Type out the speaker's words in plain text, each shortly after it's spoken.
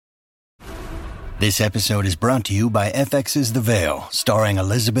This episode is brought to you by FX's The Veil, starring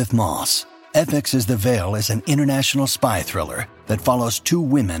Elizabeth Moss. FX's The Veil is an international spy thriller that follows two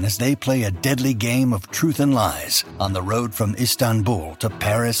women as they play a deadly game of truth and lies on the road from Istanbul to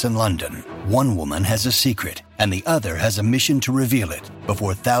Paris and London. One woman has a secret, and the other has a mission to reveal it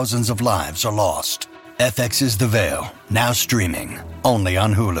before thousands of lives are lost. FX's The Veil, now streaming, only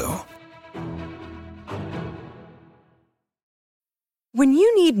on Hulu. When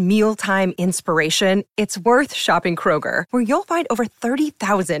you need mealtime inspiration, it's worth shopping Kroger, where you'll find over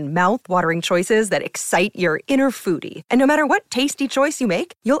 30,000 mouth-watering choices that excite your inner foodie. And no matter what tasty choice you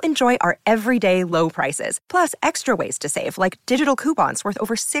make, you'll enjoy our everyday low prices, plus extra ways to save, like digital coupons worth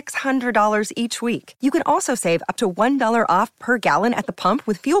over $600 each week. You can also save up to $1 off per gallon at the pump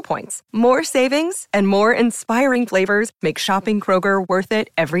with fuel points. More savings and more inspiring flavors make shopping Kroger worth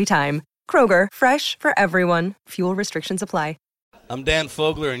it every time. Kroger, fresh for everyone. Fuel restrictions apply. I'm Dan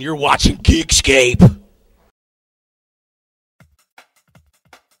Fogler, and you're watching Geekscape.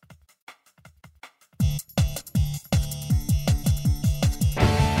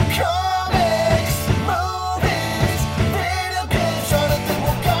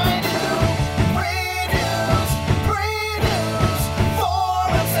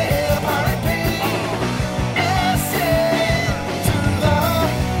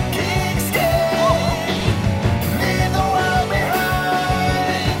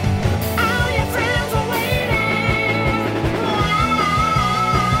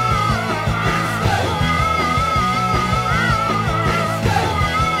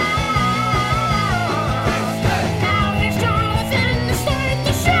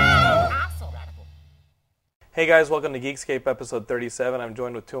 Hey guys, welcome to Geekscape episode 37. I'm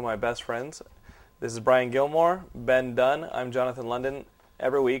joined with two of my best friends. This is Brian Gilmore, Ben Dunn. I'm Jonathan London.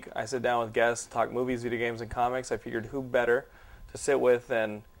 Every week I sit down with guests, talk movies, video games, and comics. I figured who better to sit with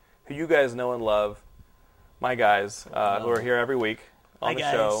than who you guys know and love, my guys, who are here every week on the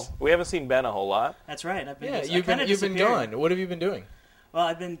show. We haven't seen Ben a whole lot. That's right. You've been gone. What have you been doing? Well,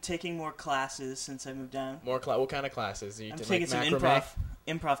 I've been taking more classes since I moved down. What kind of classes? I'm taking some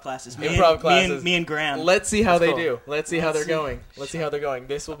improv classes. Me and Graham. Let's see how they do. Let's see how they're going.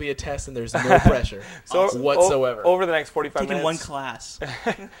 This will be a test, and there's no pressure whatsoever. Over the next 45 minutes. Taking one class.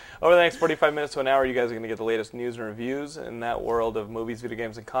 Over the next 45 minutes to an hour, you guys are going to get the latest news and reviews in that world of movies, video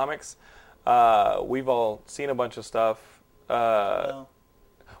games, and comics. We've all seen a bunch of stuff.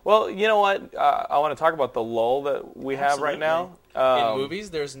 Well, you know what? I want to talk about the lull that we have right now. In movies,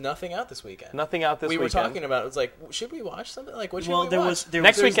 there's nothing out this weekend. We were talking about it. It's like, should we watch something? Like, what should we watch?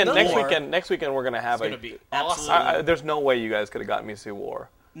 Next weekend, we're going to have it's going to be awesome. There's no way you guys could have gotten me to see War.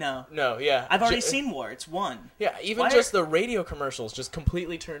 No, yeah. I've already seen War. It's one. Yeah, even just the radio commercials just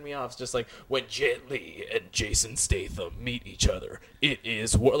completely turned me off. It's just like, when Jet Li and Jason Statham meet each other, it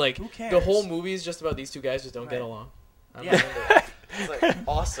is War. Like, who cares? The whole movie is just about these two guys just don't get along. It's like,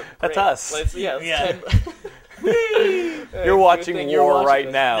 awesome. That's great. us. Yeah. You're watching War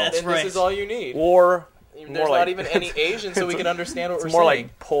right now. That's right. This is all you need. War. There's not even any Asian, so we can understand what we're saying. It's more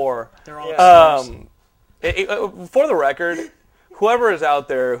like poor. They're all for the record, whoever is out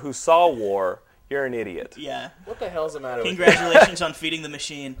there who saw War, you're an idiot. Yeah. What the hell's the matter with you? Congratulations on feeding the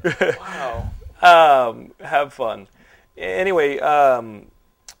machine. Wow. Have fun. Anyway,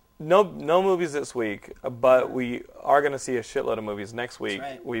 no movies this week, but we are going to see a shitload of movies next week.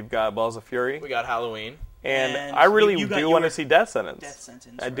 Right. We've got Balls of Fury. We got Halloween. And I really do want to see Death Sentence.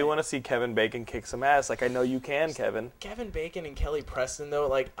 I do right. want to see Kevin Bacon kick some ass. Like, I know you can, Kevin. Kevin Bacon and Kelly Preston, though,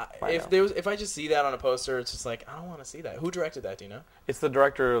 like, if I just see that on a poster, it's just like, I don't want to see that. Who directed that, do you know? It's the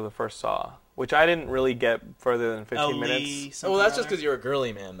director of the first Saw, which I didn't really get further than 15 minutes. Well, that's just because you're a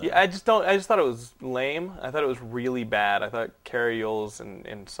girly man, though. Yeah, I just thought it was lame. I thought it was really bad. I thought Carrie Yules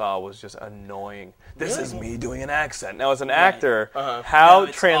in Saw was just annoying. This is me doing an accent. Now, as an actor, how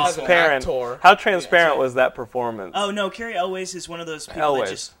transparent was that performance? Oh, no, Carrie Elways is one of those people that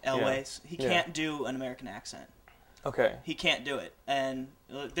just... Elways. Yeah. He can't do an American accent. Okay. He can't do it. And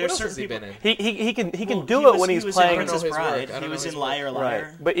there's certain people... He can do it when he's playing... He was in Princess Bride. He was in Liar Liar.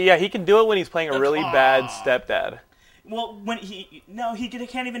 Right. But yeah, he can do it when he's playing a really bad stepdad. Well, when he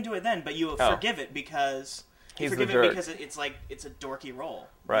can't even do it then, but you forgive it because... He's the jerk. Because it's a dorky role.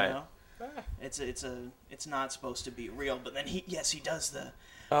 Right. You know? It's not supposed to be real, but then he does the...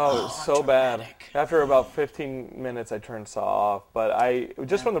 Oh, it's so dramatic. Bad. After about 15 minutes, I turned Saw off. But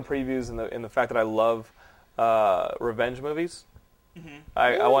from the previews and the fact that I love revenge movies,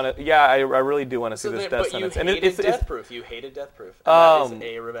 I want to. Yeah, I really do want to see this Death Sentence. But you hated Death Proof. You hated Death Proof. And that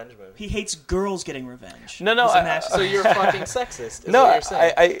is a revenge movie. He hates girls getting revenge. No. So you're fucking sexist. Is no, what you're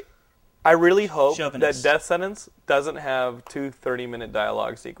saying. I really hope that Chauvinist. Death Sentence doesn't have 2 30-minute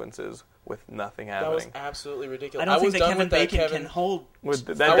dialogue sequences with nothing That was happening. absolutely ridiculous. I don't think was that done Kevin with that Bacon Kevin. can hold. With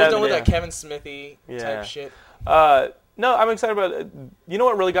I that, was done with yeah. that Kevin Smithy Yeah. type shit. No, I'm excited about it. You know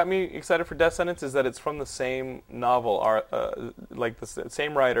what really got me excited for Death Sentence is that it's from the same novel, like the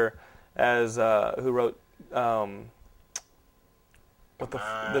same writer as who wrote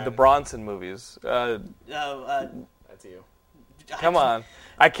the Bronson movies. That's you. Come on,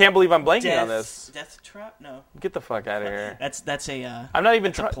 I can't believe I'm blanking Death, on this. Death Trap? No. Get the fuck out of here. That's a. I'm not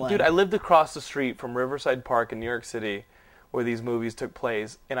even that's a trying, play. dude. I lived across the street from Riverside Park in New York City, where these movies took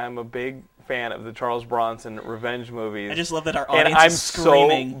place, and I'm a big fan of the Charles Bronson revenge movies. I just love that our And audience I'm is so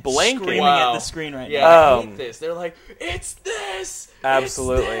screaming, blanking. screaming Wow. at the screen right Yeah, now. I hate this. They're like, it's this.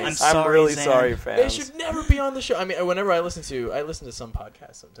 Absolutely, It's this. I'm I'm sorry, really Zan. sorry, They fans. should never be on the show. I mean, whenever I listen to some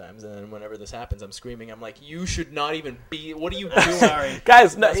podcasts sometimes, and then whenever this happens, I'm screaming. I'm like, you should not even be. What are you doing? Sorry.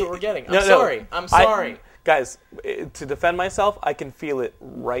 Guys, no, That's what we're getting. I'm no, no. sorry. I'm sorry. Guys, to defend myself, I can feel it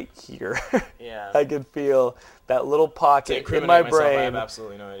right here. Yeah. I can feel that little To pocket in incriminate my myself, I have brain.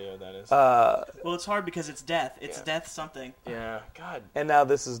 absolutely no idea what that is. Well, it's hard because it's death. It's Yeah. death something. yeah. God. And now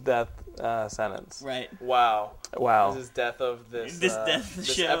this is Death Sentence. Right. Wow. Wow. This is death of this. This death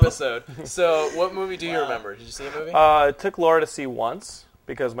this show. episode. So, what movie do you Wow. remember? Did you see a movie? It took Laura to see once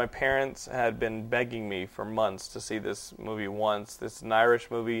because my parents had been begging me for months to see this movie once. This is an Irish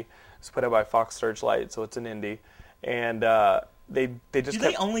movie. It's put out by Fox Searchlight, so it's an indie. And they just Do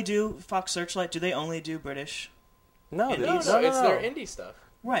they only do Fox Searchlight? Do they only do British? no, No, no, It's- it's their indie stuff.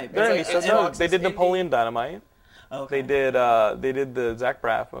 Right. They're but- indie it's stuff. like No, Fox they is did indie. Napoleon Dynamite. okay. They did the Zach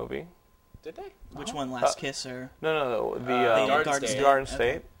Braff movie. Did they? Which one? Last Kiss or? No, the Garden State. Garden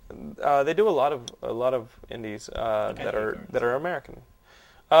Okay. State. They do a lot of indies that Garden are American.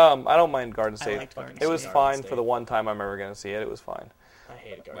 I don't mind Garden State. liked Garden It was State. fine Garden for the one time I'm ever going to see it. It was fine. I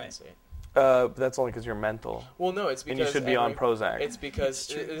hate Garden Right. State. But that's only because you're mental. Well, no, it's because And you should be on Prozac. It's because It's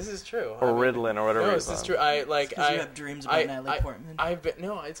true. this is true. Or I mean, Ritalin or whatever No, it's this is on. true. I like. Because I you have dreams about Natalie Portman. I've been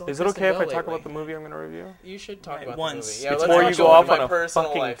no. It's all Is it Kristen okay if I Bell talk lately. about the movie I'm going to review? You should talk Right, about once. the movie. Yeah, Before let's you talk go about off my on a personal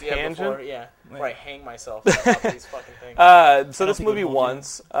fucking life. Yeah, tangent? before, yeah, Right. before I hang myself off these fucking things. So I don't this think it movie would hold you.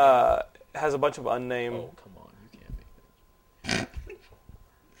 once has a bunch of unnamed. Oh come on, you can't make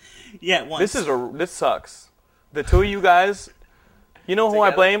Yeah, once. This sucks. The two of you guys. You know who I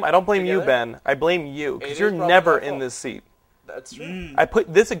Together? blame? I don't blame you, Together? Ben. I blame you It because is you're probably never my in fault. this seat. That's true. Mm. I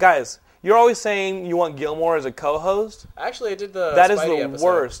put this, guys. You're always saying you want Gilmore as a co-host. Actually, I did the. That is Spidey the episode.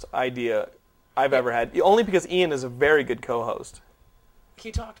 worst idea I've ever had. Only because Ian is a very good co-host.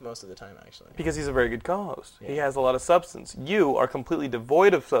 He talked most of the time, actually. Because he's a very good co-host. He Yeah. has a lot of substance. You are completely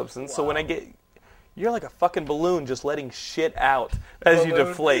devoid of substance. So when I Wow. get, you're like a fucking balloon just letting shit out as you Balloon.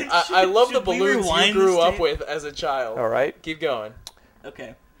 deflate. I love the Should we balloons you rewind grew this up tape? with as a child. All right. Keep going.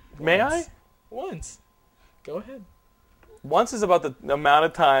 Okay. May Once. I? Once. Go ahead. Once is about the amount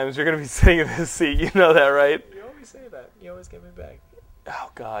of times you're going to be sitting in this seat. You know that, right? You always say that. You always get me back.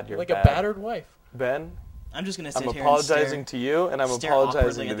 Oh, God, you're Like bad. a battered wife. Ben, I'm just gonna sit I'm here apologizing and to you, and I'm stare apologizing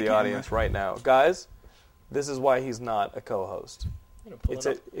awkwardly to at the the camera. audience right now. Guys, this is why he's not a co-host. I'm gonna pull It's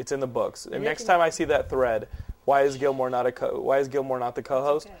it up. it's in the books. And Maybe I next can- time I see that thread, why is Gilmore not the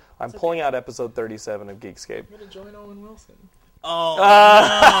co-host? okay. I'm It's pulling out episode 37 of Geekscape. I'm gonna join Owen Wilson. Oh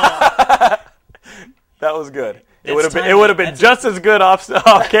That was good. It That's would have been timely. been just as good off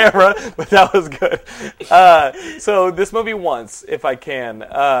camera, but that was good. So this movie once, if I can,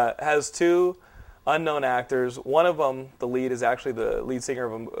 has two unknown actors. One of them, the lead, is actually the lead singer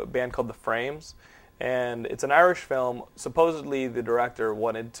of a band called The Frames, and it's an Irish film. Supposedly, the director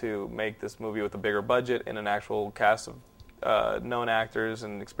wanted to make this movie with a bigger budget and an actual cast of known actors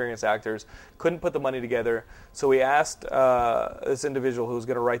and experienced actors. Couldn't put the money together, so we asked this individual who was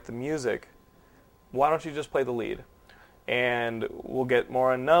going to write the music, why don't you just play the lead? And we'll get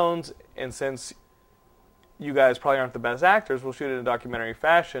more unknowns, and since you guys probably aren't the best actors, we'll shoot it in a documentary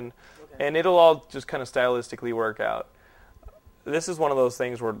fashion, and it'll all just kind of stylistically work out. This is one of those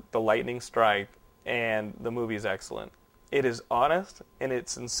things where the lightning strike, and the movie is excellent. It is honest, and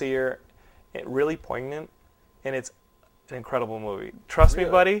it's sincere, and really poignant, and it's an incredible movie. Trust me,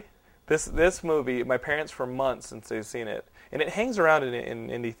 Really? buddy, this movie, my parents for months since they've seen it, and it hangs around in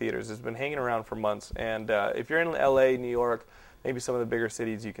indie theaters. It's been hanging around for months. And if you're in LA, New York, maybe some of the bigger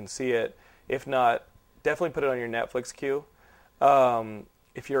cities, you can see it. If not, definitely put it on your Netflix queue.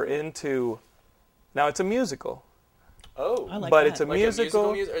 If you're into... Now, it's a musical. Oh. I like but that. it's a Like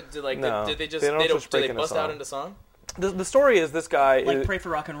musical. a musical or did, No, did they just they don't just do break they into bust out song. into song? The story is this guy... like is, Pray for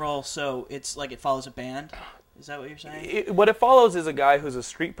Rock and Roll, so it's like it follows a band. Is that what you're saying? what it follows is a guy who's a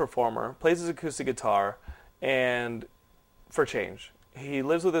street performer, plays his acoustic guitar, and for change. he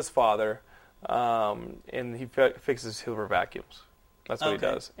lives with his father, and he fixes silver vacuums. That's what he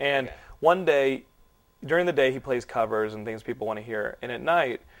does. And one day, during the day, he plays covers and things people want to hear. And at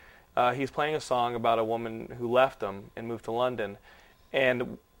night, he's playing a song about a woman who left him and moved to London.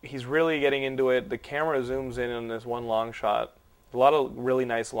 And he's really getting into it. The camera zooms in on this one long shot. A lot of really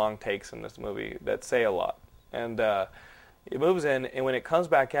nice long takes in this movie that say a lot. And it moves in, and when it comes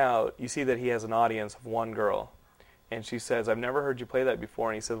back out, you see that he has an audience of one girl. And she says, "I've never heard you play that before."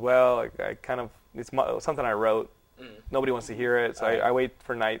 And he says, "Well, it's something I wrote. Nobody wants to hear it, so I wait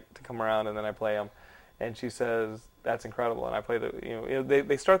for night to come around, and then I play them." And she says, "That's incredible." And I play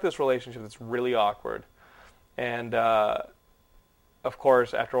they start this relationship that's really awkward. And of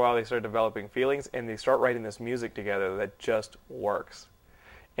course, after a while, they start developing feelings, and they start writing this music together that just works.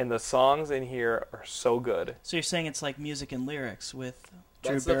 And the songs in here are so good. So you're saying it's like music and lyrics with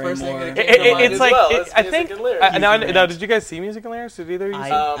Drew That's the first thing Barrymore. that came to mind as well. It's I music think. and lyrics. Now, did you guys see Music and Lyrics? Did either of you?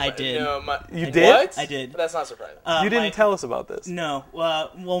 I did. No, You did? What? I did. That's not surprising. You didn't tell us about this. No.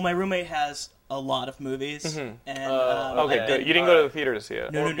 Well, my roommate has a lot of movies. And, Okay, good. You didn't go to the theater to see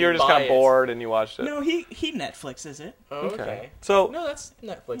it. No, You were just kind of bored and you watched it. No, he Netflixes it. Oh, okay. So No, that's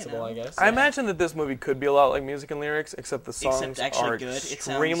Netflixable, I guess. I imagine that this movie could be a lot like Music and Lyrics, except the songs actually are good. It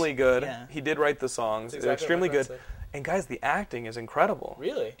extremely sounds- good. yeah. He did write the songs. That's They're exactly extremely what my good. friend said. And guys, the acting is incredible.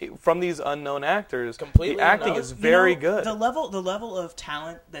 Really? From these unknown actors, Completely the acting unknown? is very You know, good. The level of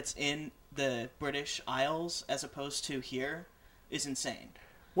talent that's in the British Isles as opposed to here is insane.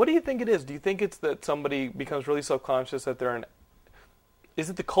 What do you think it is? Do you think it's that somebody becomes really self-conscious that they're an... Is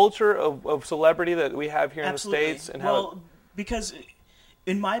it the culture of celebrity that we have here Absolutely. in the States? And well, because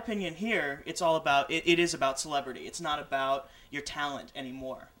in my opinion here, it's all about, it is about celebrity. It's not about your talent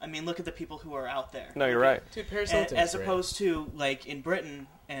anymore. I mean, look at the people who are out there. No, you're right. Dude, Paris Hilton is As great. opposed to, like, in Britain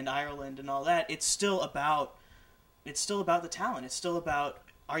and Ireland and all that, it's still about the talent. It's still about,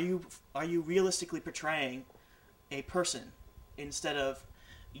 are you realistically portraying a person instead of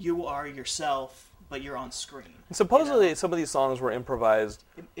you are yourself, but you're on screen. Supposedly, some of these songs were improvised.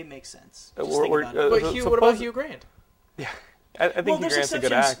 It makes sense. What Just think about it. But what about Hugh Grant? Yeah, I think Hugh there's Grant's a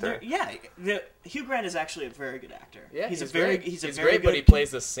good exceptions. actor. Hugh Grant is actually a very good actor. Yeah, he's great. He's great, very good. but he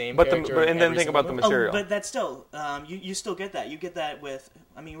plays the same But character. and in then every think about single the movie. material. But that's still, you still get that. You get that with,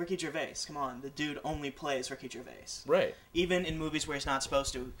 I mean, Ricky Gervais. Come on, the dude only plays Ricky Gervais. Right. Even in movies where he's not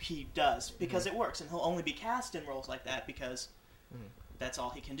supposed to, he does because it works, and he'll only be cast in roles like that because that's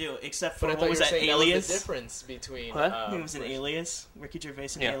all he can do. Except for But I what thought was you were that saying Alias? that was the difference between... What? I think it was an Alias. Ricky Gervais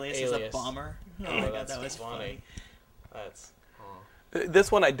in Yeah. Alias is a Alias. bomber. Oh Oh, my god, that's that was funny. funny. That's...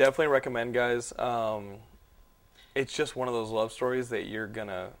 This one I definitely recommend, guys. It's just one of those love stories that you're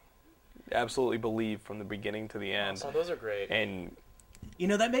gonna absolutely believe from the beginning to the end, Oh, those are great. and You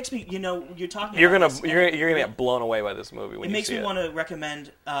know, that makes me. You know, you're talking. you're about gonna this, you're gonna get blown away by this movie when It you makes see me it. want to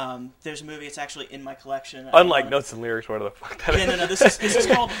recommend. There's a movie. It's actually in my collection. Unlike Notes and Lyrics, whatever the fuck that is. Yeah, no. This is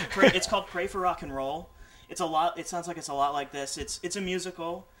called. It's called Pray for Rock and Roll. It's a lot. It sounds like it's a lot like this. It's a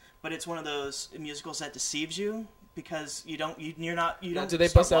musical, but it's one of those musicals that deceives you because you don't. You're not. You Now, don't. do they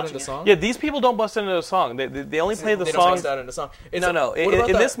start bust out watching into it. song? Yeah, these people don't bust into a song. They only play the They don't songs. bust out into song. No. What In about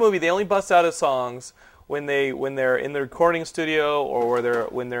this movie, they only bust out of songs when they're in the recording studio or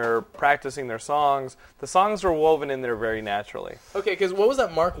when they're practicing their songs. The songs are woven in there very naturally. Okay, because what was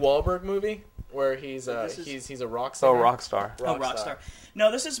that Mark Wahlberg movie where he's he's a rock So singer? Rockstar. Oh, Rockstar.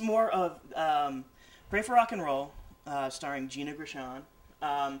 No, this is more of Pray for Rock and Roll, starring Gina Gershon.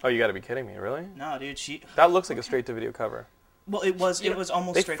 Oh, you got to be kidding me! Really? No, dude, she. That looks like a straight-to-video cover. Well, it was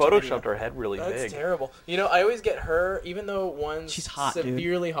almost They straight to photoshopped video. her head really That's big. terrible. You know, I always get her, even though one's She's hot, dude.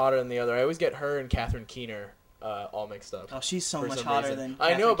 severely hotter than the other. I always get her and Catherine Keener all mixed up. Oh, she's so for much some hotter reason. than.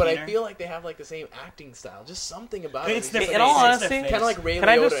 I know, Catherine but Keener. I feel like they have like the same acting style. Just something about It's it. their In all face, honesty, it's their kind of face. like Ray Can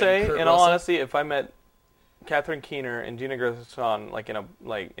I Liotta just say, and Kurt in all Russell. honesty, if I met Catherine Keener and Gina Gershon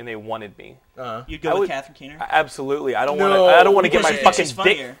and they wanted me, You'd I go with would- Catherine Keener. absolutely. I don't No, want to get my because fucking she's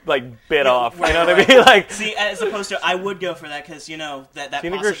dick funnier. like bit Yeah, off. right, You know what right. I mean? Like See, as opposed to, I would go for that because that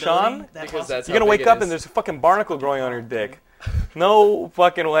Gina possibility. Gershon? Because that's you're gonna how wake big up it and is. there's a fucking barnacle growing on your dick. No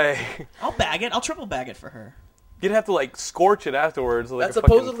fucking way. I'll bag it. I'll triple bag it for her. You'd have to like scorch it afterwards like That a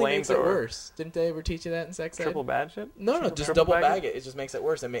fucking supposedly makes it flamethrower. worse. Didn't they ever teach you that in sex ed? Triple bad shit? No, just triple double bag bag it. It just makes it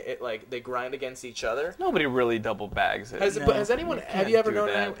worse. I mean, it like they grind against each other. Nobody really double bags it. Has No. has anyone? You Have you ever can't known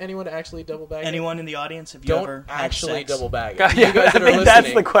do that. anyone to actually double bag? Anyone in the audience, have It? you Don't ever had actually sex? double bag it. God, You yeah, guys I that are think that's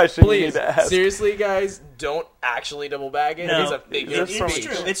listening, the question you please, need to ask. seriously, guys, don't actually double bag it. No, It's a figure It- of it's it's speech.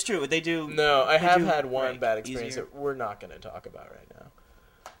 true. It's true. They do. No, I they have do had one break bad experience easier. that we're not going to talk about right now.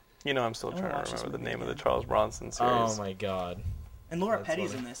 You know I'm still trying watch to this remember the movie name of the again. Charles Bronson series. Oh my god. And Laura That's Petty's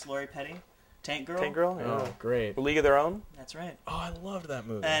funny. in this. Lori Petty. Tank Girl. Tank Girl? Yeah. Oh, great. League of Their Own? That's right. Oh, I loved that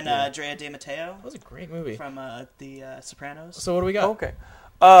movie. And Drea De Matteo that was a great movie. from the Sopranos. So what do we got? Okay.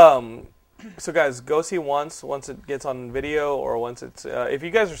 So guys, go see once it gets on video, or once it's if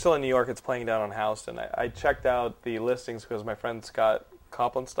you guys are still in New York, it's playing down on Houston. I checked out the listings because my friend Scott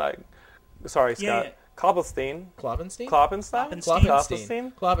Kloppenstein, Yeah. Kloppenstein?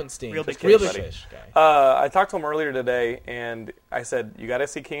 Real big fish guy. I talked to him earlier today, and I said, you got to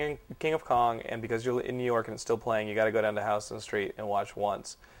see King of Kong, and because you're in New York and it's still playing, you got to go down to Houston Street and watch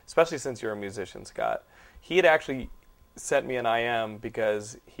once, especially since you're a musician, Scott. He had actually sent me an IM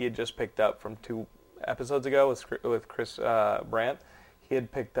because he had just picked up from 2 episodes ago with Chris Brandt. He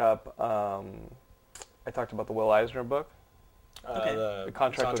had picked up, I talked about the Will Eisner book. The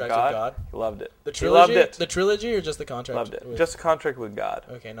Contract with God. He loved it. The He trilogy? loved it. The trilogy or just the contract? Loved it. Just a Contract with God.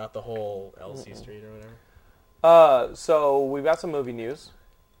 Okay, not the whole LC Street or whatever. So we've got some movie news.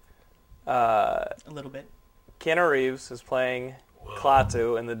 A little bit. Keanu Reeves is playing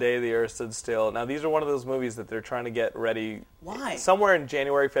Klaatu in The Day the Earth Stood Still. Now, these are one of those movies that they're trying to get ready. Why? Somewhere in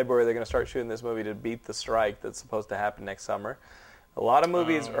January, February, they're going to start shooting this movie to beat the strike that's supposed to happen next summer. A lot of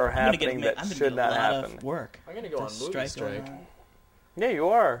movies are happening that should not happen. Work. I'm gonna go on movie strike. Yeah, you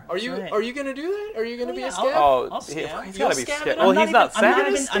are. Are you? right. Are you gonna do that? Are you gonna be a scab? I'll he's scab. got to be You'll scab. scab it Well, up. he's not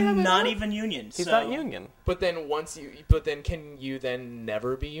I'm scab. not even union. He's so. not union. But then can you then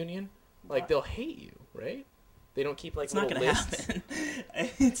never be union? Like they'll hate you, right? They don't keep like It's not little gonna lists. happen.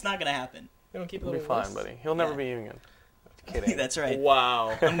 It's not gonna happen. They don't keep He'll little be fine, lists. buddy. He'll never be union. Kidding. That's right.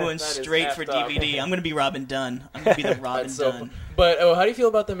 Wow. I'm going That is straight for effed up. DVD. I'm gonna be Robin Dunn. I'm gonna be the Robin That's so. Dunn. But how do you feel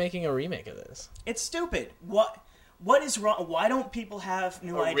about them making a remake of this? It's stupid. What is wrong? Why don't people have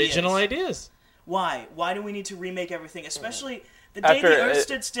new Original ideas. Why? Why do we need to remake everything? Especially the day After the Earth it-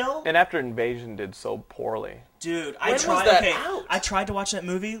 stood still. And after Invasion did so poorly. Dude, When was that out? I tried to watch that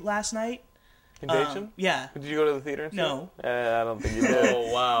movie last night. Invasion? Yeah. Did you go to the theater and see No. it? I don't think you did.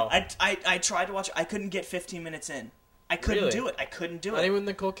 Oh wow. I tried to watch it. I couldn't get 15 minutes in. I couldn't Really? do it. I couldn't do Not it. even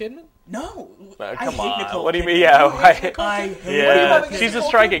Nicole Kidman. No. Come I hate on. Nicole What do you mean? Kidman. Yeah. I hate Yeah. Nicole She's a Kidman.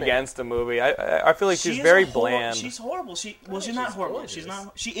 strike against the movie. I feel like she's very bland. She's horrible. She's not she's horrible. gorgeous. She's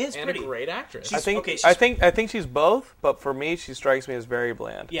not. She is And pretty. a great actress. She's- okay, I think she's both, but for me, she strikes me as very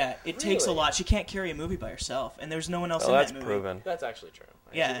bland. Yeah, it takes a Really? lot. She can't carry a movie by herself, and there's no one else Well, in that's that movie. proven. That's actually true.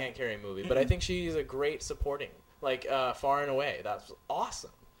 Yeah. She can't carry a movie, but I think she's a great supporting. Like Far and Away. That's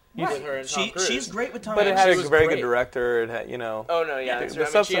awesome. With her and Tom Cruise. She's great with Tom But it Hanks. had She a was very great. good director. It had, you know. Oh no, yeah. The that's true. I mean,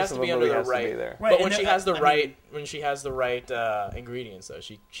 she substance has of to a be under movie the has to be right. there. Right, But and when she there- has the I mean- right, when she has the right ingredients, though,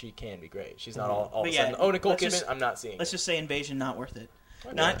 she can be great. She's not all of But a yeah, sudden. Oh, Nicole let's Kidman. just- I'm not seeing. Let's it. just say Invasion, not worth it.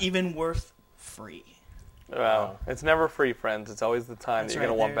 Not even worth free. Wow. It's never free, friends. It's always the time That's that you're going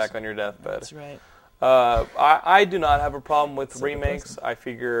right, to want there's- back on your deathbed. That's right. I do not have a problem with So remakes. depressing. I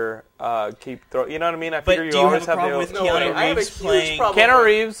figure you know what I mean? I But figure do you you always have a problem the with No way. Keanu I have a Reeves huge playing? problem. Keanu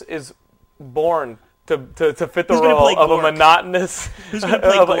Reeves is born to fit the Who's gonna role play of a Gork? monotonous. Who's gonna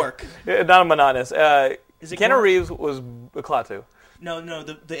play of Gork? Not a monotonous. Is it Keanu Gork? Reeves was Klaatu. No,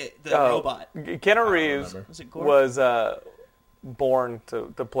 the Oh. robot. Keanu Reeves remember. Was it Gork? was born to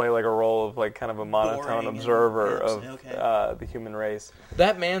play like a role of like kind of a monotone Boring and- observer yes, of okay. the human race.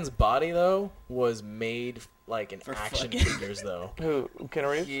 That man's body though was made like in For action fucking- figures though. Who? Keanu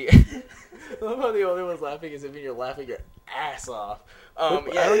Reeves? I love how the only one's laughing is if you're laughing your ass off. I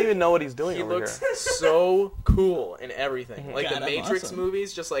don't even know what he's doing He over looks here. so cool in everything. Like God, the I'm Matrix awesome.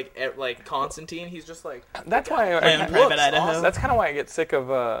 movies, just like Constantine. He's just like That's why Playing I Private looks Idaho. awesome. that's kind of why I get sick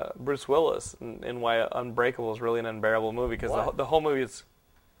of Bruce Willis and why Unbreakable is really an unbearable movie because Why? the whole movie is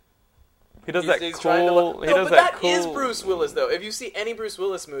he does He's- that he's trying to cool. look- He No, does but that that cool. is Bruce Willis though. If you see any Bruce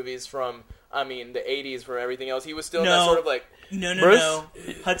Willis movies from, I mean, the '80s, from everything else, he was still that No. sort of like. No,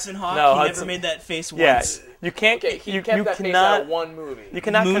 Bruce? Hudson Hawk. No, he Hudson- never made that face Yeah, once. you can't. Okay, he you kept you that face out cannot. of one movie. You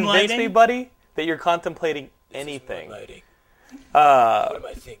cannot convince me, Moonlighting? buddy, that you're contemplating anything. What am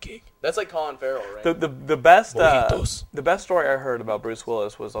I thinking? That's like Colin Farrell, right? The best Mojitos. the best story I heard about Bruce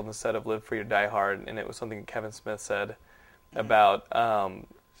Willis was on the set of Live Free or Die Hard, and it was something Kevin Smith said about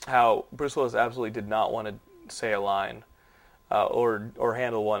how Bruce Willis absolutely did not want to say a line or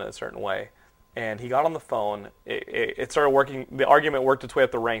handle one in a certain way. And he got on the phone. It started working. The argument worked its way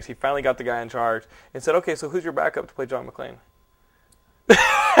up the ranks. He finally got the guy in charge and said, "Okay, so who's your backup to play John McClane?"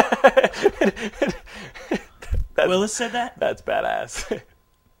 Willis said that. That's badass.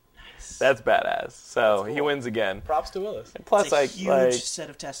 That's badass. So he wins again. Props to Willis. Plus, It's a like, huge set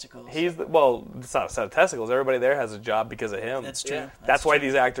of testicles. it's not a set of testicles. Everybody there has a job because of him. That's true. Yeah. That's why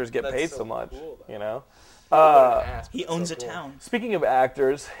these actors get That's paid so so much. cool, though. You know. He owns a town. Speaking of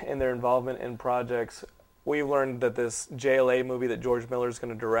actors and their involvement in projects, we've learned that this JLA movie that George Miller is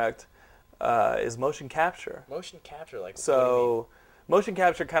going to direct is motion capture. Motion capture, like what do So, motion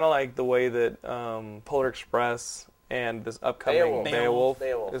capture, kind of like the way that Polar Express and this upcoming Beowulf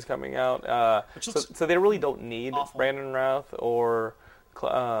is coming out. So they really don't need awful. Brandon Routh or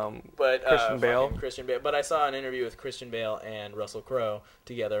but Christian Bale. Christian Bale. But I saw an interview with Christian Bale and Russell Crowe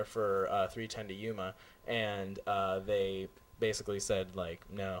together for 3:10 to Yuma, and they basically said like,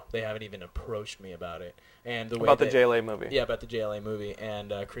 no, they haven't even approached me about it. And the way About the JLA movie. Yeah, about the JLA movie.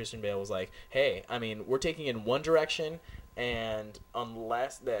 And Christian Bale was like, hey, I mean, we're taking in one direction, and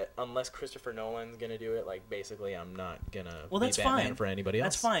unless Christopher Nolan's gonna do it, like basically I'm not gonna Well, be that's Batman fine. for anybody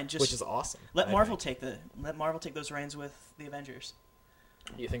else. That's fine. Just which is awesome. Let I Marvel think. let Marvel take those reins with the Avengers.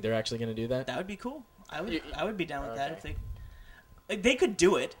 You think they're actually gonna do that? That would be cool. I would be down with that Okay. if they could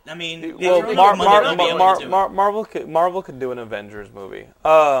do it. I mean, Well, they're enough money to be able to do it. Marvel could do an Avengers movie.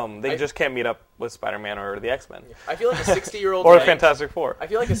 They just can't meet up with Spider-Man or the X-Men. I feel like a 60-year-old Or the Fantastic Four. I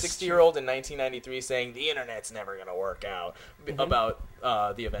feel like a 60-year-old in 1993 saying the internet's never gonna work out about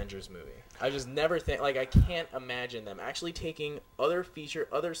the Avengers movie. I just never think I can't imagine them actually taking other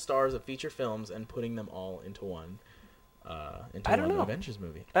stars of feature films and putting them all into one. I don't know. Avengers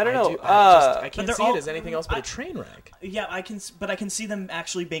movie. I don't know. I But can't they're see all- it as anything else but a train wreck. Yeah, I can see them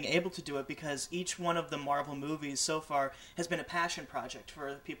actually being able to do it because each one of the Marvel movies so far has been a passion project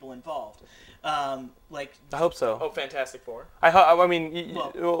for the people involved. I hope so. Oh, Fantastic Four. I mean,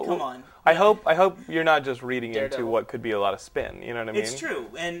 Well, come on. I hope you're not just reading into Daredevil. what could be a lot of spin. You know what I mean? It's true,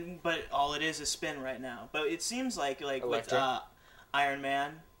 but all it is spin right now. But it seems like with Elektra. Iron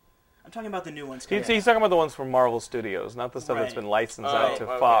Man. I'm talking about the new ones. He's talking about the ones from Marvel Studios, not the stuff that's Right. been licensed Oh, out to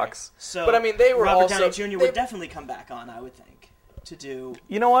okay. Fox. So, But, I mean, they were Robert also- Downey Jr. they- would definitely come back on, I would think, to do.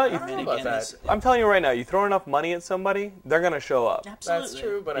 You know what? I don't know about that. I'm telling you right now, you throw enough money at somebody, they're gonna show up. Absolutely. That's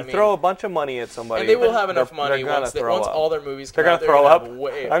true, but I You mean, throw a bunch of money at somebody, and they will have they're- enough money they're gonna once throw up. all their movies They're come gonna out. throw up. Have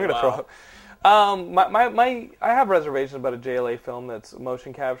way, I'm gonna wow. throw up. I have reservations about a JLA film that's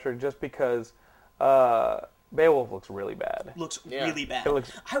motion captured just because Beowulf looks really bad. Looks Yeah. really bad. It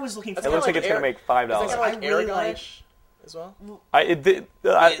looks- I was looking It forward looks like it's Air- gonna make $5. Is it kind of like I really Aragon-ish as well? It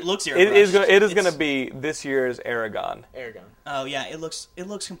looks It is airbrushed. It is It's- gonna be this year's Aragon. Aragon. Oh yeah, it looks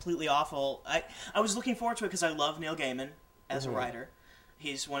completely awful. I was looking forward to it because I love Neil Gaiman as a writer.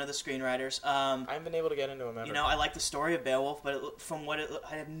 He's one of the screenwriters. I haven't been able to get into him ever. You know, I like the story of Beowulf, but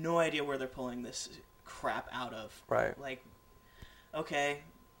I have no idea where they're pulling this crap out of. Right. Like, okay,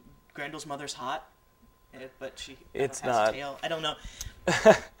 Grendel's mother's hot, but she It's has not. a tail. I don't know.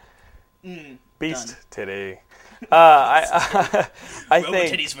 Beast Done. titty. I Robo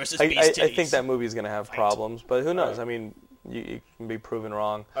think titties versus I beast think titties. that movie's gonna have problems, but who knows? I mean, you can be proven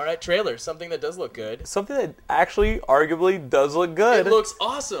wrong. All right, trailers. Something that does look good. Something that actually, arguably, does look good. It looks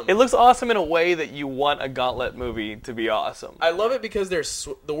awesome. It looks awesome in a way that you want a Gauntlet movie to be awesome. I love it because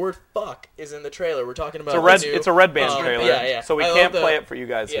the word "fuck" is in the trailer. We're talking about It's a Red Band trailer, Yeah, yeah. so we I love can't the- play it for you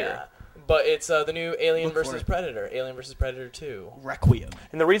guys Yeah, here. but it's the new Alien Look for vs it. Predator. Alien vs Predator 2. Requiem.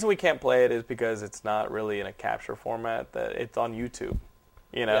 And the reason we can't play it is because it's not really in a capture format. That it's on YouTube,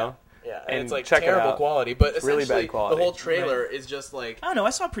 you know. Yeah, And and it's like check it terrible out. quality, but It's really essentially bad quality. the whole trailer is just like I don't know.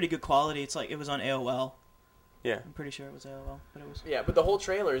 I saw pretty good quality. It's like it was on AOL. Yeah. I'm pretty sure it was AOL, but it was. yeah, but the whole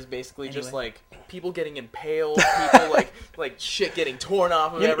trailer is basically just Anyway. like people getting impaled, people like shit getting torn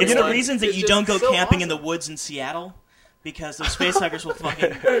off of everyone. It's the reasons that It's you just don't go so camping in awesome. the woods in Seattle, because those facehuggers will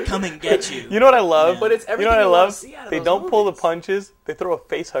fucking come and get you. You know what I love? Yeah. But it's You know everything what I you wanna love? see out of They those don't pull the movies. punches. They throw a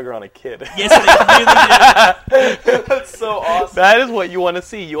face hugger on a kid. Yes, they really do. That's so awesome. That is what you want to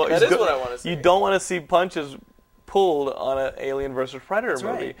see. That is what I wanna see. You don't want to see punches pulled on an Alien versus Predator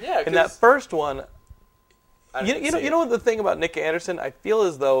movie. right. Yeah, in that 'cause- first one, I you didn't see know it. what the thing about Nick Anderson? I feel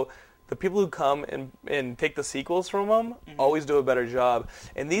as though the people who come and take the sequels from him always do a better job.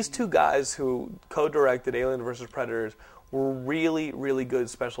 And these two guys who co-directed Alien versus Predators were really, really good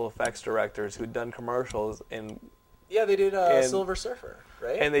special effects directors who'd done commercials and Yeah, they did And- Silver Surfer,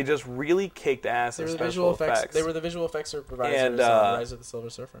 right? they just really kicked ass they in were the special visual effects. effects. They were the visual effects supervisors And, on Rise of the Silver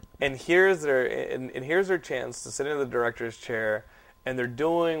Surfer. And here's their chance to sit in the director's chair, and they're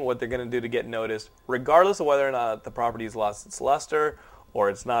doing what they're going to do to get noticed, regardless of whether or not the property's lost its luster or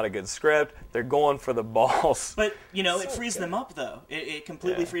it's not a good script. They're going for the balls. But, you know, it frees them up, though. It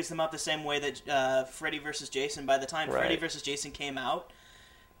completely Yeah. frees them up the same way that Freddy vs. Jason, by the time Right. Freddy vs. Jason came out,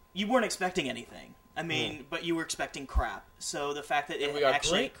 you weren't expecting anything. I mean, but you were expecting crap. So the fact that it We got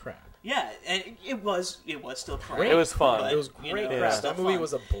actually... great crap. Yeah, and it was still crap. Great It was fun. but, It was you great know, crap. still That movie fun.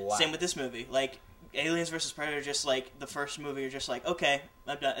 was a blast. Same with this movie. Like, Aliens vs. Predator, just like the first movie, you're just like, okay,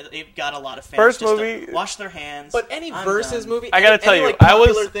 I'm done. They've got a lot of fans. First just to movie- wash their hands. But any I'm versus done. movie, I gotta tell any, you, like, I was-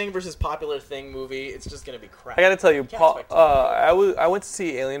 popular thing versus popular thing movie, it's just gonna be crap. I got to tell you, Can't Paul. expect I went to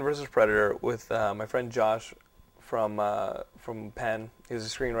see Alien vs. Predator with my friend Josh from Penn. He's a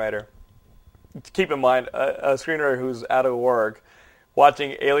screenwriter. Keep in mind, a screenwriter who's out of work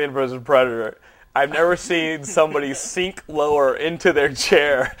watching Alien vs. Predator. I've never seen somebody sink lower into their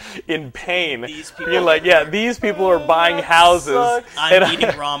chair in pain. These people Being like, yeah, these people are buying houses. I'm and eating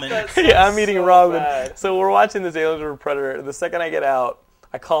ramen. yeah, I'm eating so ramen. bad. So we're watching this Alien vs. Predator. The second I get out,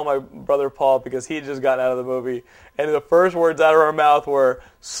 I call my brother Paul because he had just gotten out of the movie, and the first words out of our mouth were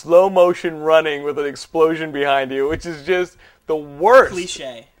slow motion running with an explosion behind you, which is just the worst.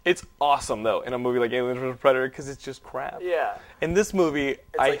 Cliche. It's awesome though in a movie like Alien vs. Predator because it's just crap. Yeah. In this movie,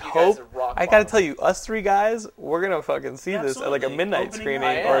 I like you guys hope are rock I gotta bottom. tell you, us three guys, we're gonna fucking see this at like a Absolutely. midnight Opening screening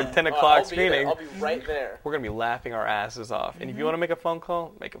night. or a Yeah. 10 I'll o'clock be there. screening. I'll be right there. We're gonna be laughing our asses off. And if you want to make a phone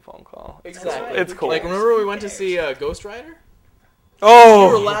call, make a phone call. Exactly. It's cool. Like, remember when we went to see Ghost Rider? Oh,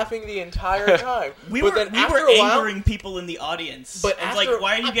 We were laughing the entire time. We but were then after a while, angering people in the audience. But It's after, like,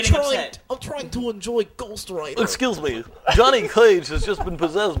 why are you I'm getting trying, upset? I'm trying to enjoy Ghost Rider. excuse me. Johnny Cage has just been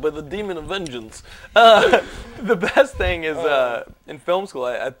possessed by the demon of vengeance. The best thing is in film school,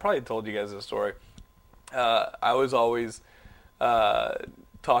 I probably told you guys this story. I was always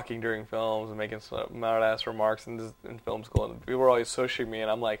talking during films and making smart-ass remarks in film school, and people were always socially me, and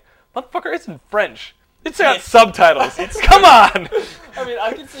I'm like, motherfucker, it's in French. It's got subtitles. Come on. I mean,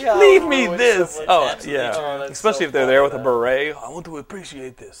 I can see how. Leave me ruins this. stuff like Oh, that. yeah. Oh, that's Especially so if they're there with a funny. beret. I want to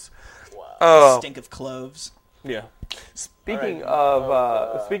appreciate this. Stink of cloves. Yeah. Speaking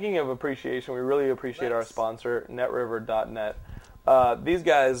Alright, of speaking of appreciation, we really appreciate our sponsor, netriver.net. These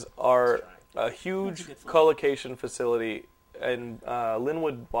guys are a huge co-location facility in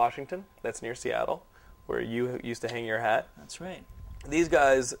Linwood, Washington. That's near Seattle, where you used to hang your hat. That's right. These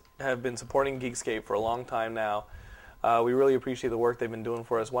guys have been supporting Geekscape for a long time now. We really appreciate the work they've been doing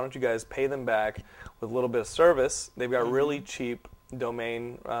for us. Why don't you guys pay them back with a little bit of service? They've got really cheap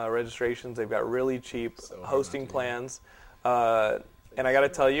domain registrations. They've got really cheap hosting plans. And I got to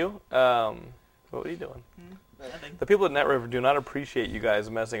tell you, what are you doing? Nothing. The people at NetRiver do not appreciate you guys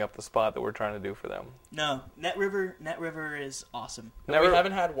messing up the spot that we're trying to do for them. No, NetRiver is awesome. We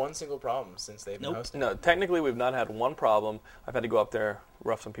haven't had one single problem since they've been Nope. hosting. No, technically we've not had one problem. I've had to go up there,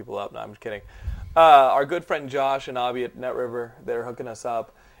 rough some people up. No, I'm just kidding. Our good friend Josh and Avi at NetRiver, they're hooking us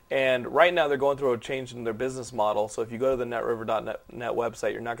up. And right now they're going through a change in their business model. So if you go to the netriver.net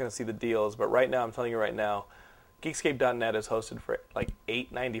website, you're not going to see the deals. But right now, I'm telling you right now, Geekscape.net is hosted for like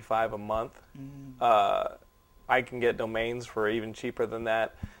 $8.95 a month. I can get domains for even cheaper than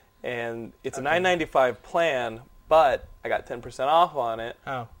that. And it's a $9.95 plan, but I got 10% off on it.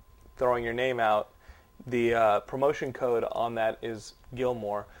 How? Throwing your name out. The promotion code on that is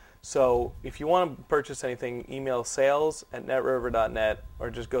Gilmore. So if you want to purchase anything, email sales@netriver.net or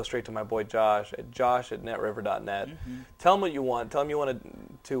just go straight to my boy Josh at josh@netriver.net. Tell him what you want. Tell him you want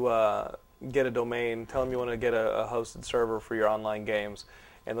to get a domain. Tell him you want to get a hosted server for your online games.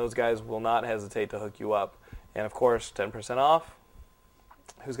 And those guys will not hesitate to hook you up. And of course, 10% off.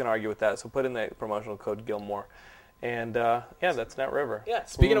 Who's going to argue with that? So put in the promotional code Gilmore. And yeah, that's NetRiver. Yeah.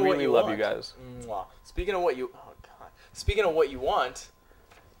 Speaking of what really you love want, you guys. Mwah. Speaking of what you want,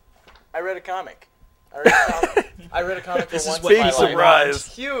 I read a comic. I read a comic for This is once what in my you life. surprise.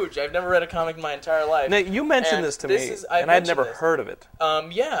 It's huge. I've never read a comic in my entire life. Now, you mentioned And this to this me, is- I've and I'd mentioned never this. heard of it.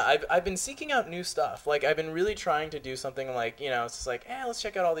 Yeah, I've been seeking out new stuff. Like, I've been really trying to do something like, it's just like, let's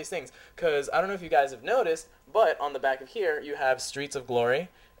check out all these things. Because I don't know if you guys have noticed, but on the back of here, you have Streets of Glory.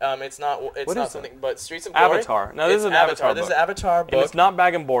 It's not What not is something, but Streets of Glory. Avatar. No, this It's is an Avatar This is book. an Avatar book. And it's not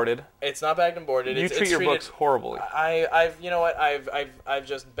bag and boarded. It's not bagged and boarded. You It's treat your treated- books horribly. I've you know what? I've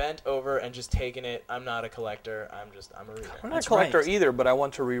just bent over and just taken it. I'm not a collector. I'm a reader. I'm not That's a collector right. either, but I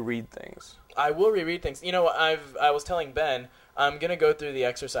want to reread things. I will reread things. You know, I was telling Ben, I'm gonna go through the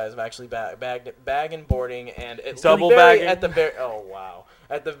exercise of actually bag and boarding and Double bagging? at the very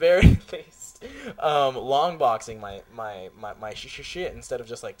at the very least, long boxing my shit instead of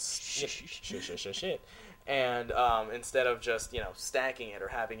just like shit, and instead of just stacking it or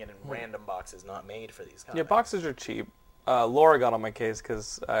having it in random boxes not made for these comics. Yeah, boxes are cheap. Laura got on my case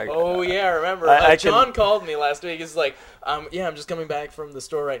because Oh yeah, I remember. I John called me last week. He's like, I'm just coming back from the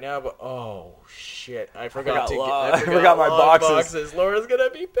store right now, but oh shit, I forgot my long boxes. Laura's gonna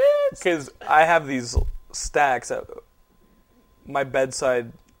be pissed. because I have these stacks at my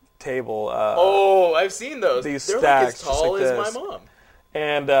bedside table. Oh, I've seen those. These They're stacks, like as just tall like as this. my mom.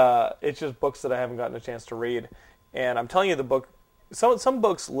 And it's just books that I haven't gotten a chance to read. And I'm telling you, the book some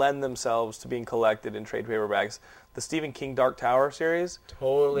books lend themselves to being collected in trade paperbacks. The Stephen King Dark Tower series.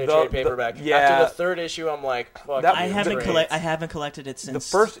 Totally a trade paperback. Yeah. After the third issue, I'm like, fuck. That- I haven't great. collected it since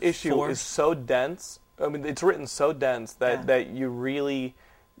The first issue 4. is so dense. I mean, it's written so dense that, Yeah. that you really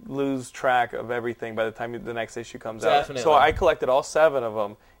lose track of everything by the time the next issue comes Definitely. out. So I collected all 7 of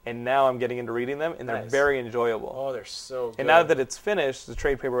them, and now I'm getting into reading them, and they're Nice. very enjoyable. Oh, they're so good. And now that it's finished, the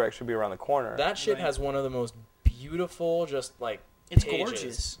trade paperback should be around the corner. that shit Right. has one of the most beautiful, just like It's pages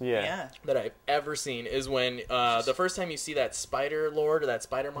gorgeous. Yeah. that I've ever seen is when the first time you see that Spider Lord or that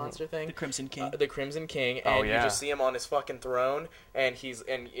Spider Monster thing, The Crimson King. the Crimson King, Oh, and you yeah. just see him on his fucking throne, and he's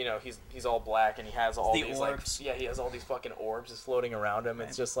all black, and he has all The these orbs. he has all these fucking orbs just floating around him.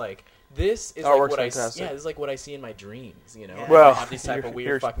 It's just like this is Artwork's like what fantastic. this is like what I see in my dreams. You know, Yeah. Well, I have these type of you're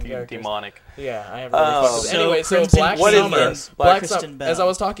weird fucking de- characters. demonic. Yeah, I have really Oh. fucked with So anyway. So Crimson Black What is Summer, this? Black Kristen Summer. Bell. As I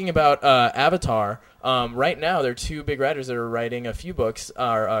was talking about Avatar, right now there are 2 big writers that are writing a few books.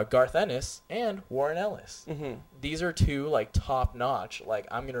 Are Garth Ennis and Warren Ellis. Mm-hmm. These are 2 like top notch. Like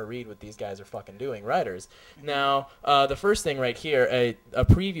I'm gonna read what these guys are fucking doing. Writers. Now the first thing right here, a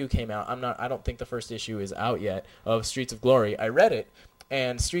preview came out. I don't think the first issue is out yet of Streets of Glory. I read it.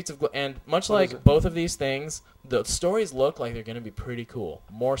 And and much like both of these things, the stories look like they're going to be pretty cool.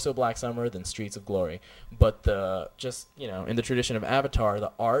 More so Black Summer than Streets of Glory. But in the tradition of Avatar,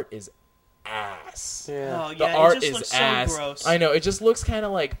 the art is ass. Yeah. Oh The yeah, art it just is looks so ass. gross. I know, it just looks kind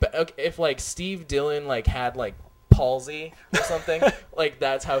of like if like Steve Dillon like had like palsy or something, like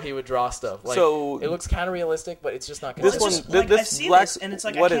that's how he would draw stuff. Like So- it looks kind of realistic, but it's just not This It's one- just, th- like, this I see black- this, and it's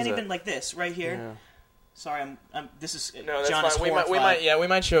like what I is can't it? even like this right here. Yeah. Sorry, this is No, that's John is fine. We horrified.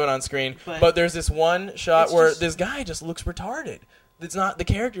 might show it on screen. But- But there's this one shot It's where just- this guy just looks retarded. It's not the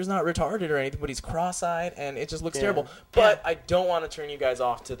character's not retarded or anything, but he's cross-eyed and it just looks Yeah. terrible. But I don't want to turn you guys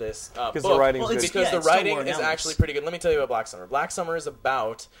off to this book Because the writing's Well, good. it's- because yeah, the it's still writing Warren is Ellis. actually pretty good. Let me tell you about Black Summer. Black Summer is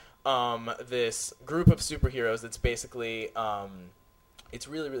about this group of superheroes that's basically it's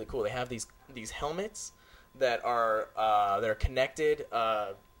really really cool. They have these helmets that are they're connected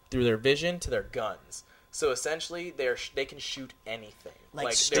through their vision to their guns. So essentially, they can shoot anything. Like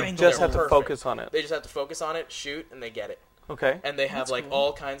they're- Strangler. Just they're have to perfect. focus on it. They just have to focus on it, shoot, and they get it. Okay. And they have That's like cool.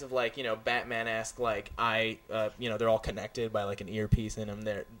 all kinds of like Batman-esque like they're all connected by like an earpiece in them.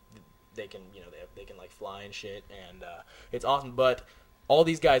 They can they can like fly and shit, and it's awesome. But all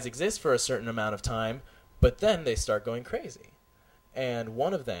these guys exist for a certain amount of time, but then they start going crazy, and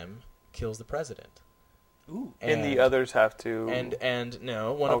one of them kills the president. Ooh. And the others have to. And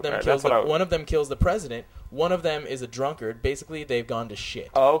no, one of them Okay, kills that's what I- one of them kills the president. One of them is a drunkard. Basically, they've gone to shit.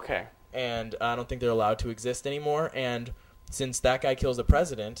 Oh, okay. And I don't think they're allowed to exist anymore. And since that guy kills the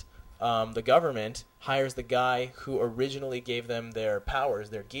president, the government hires the guy who originally gave them their powers,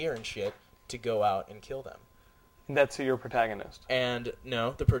 their gear and shit, to go out and kill them. And that's your protagonist. And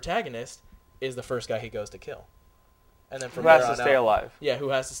no, the protagonist is the first guy he goes to kill. And then from Who has there to on stay out- alive. Yeah, who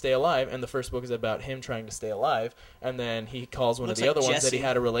has to stay alive, and the first book is about him trying to stay alive, and then he calls one Looks of the like other ones that he Jesse.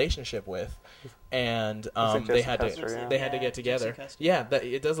 had a relationship with, and like they Jesse had Custer, to yeah. they had to Yeah, get together. Jesse Custer. Yeah,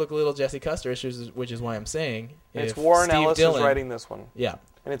 it does look a little Jesse Custer, which is why I'm saying And it's if Warren Steve Ellis Dillon, is writing this one. Yeah,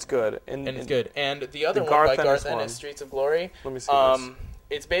 And it's good. and it's good. And the other the one by Garth Garth Ennis Ennis, one. Streets of Glory. Let me see this.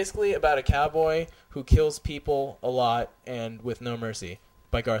 It's basically about a cowboy who kills people a lot and with no mercy.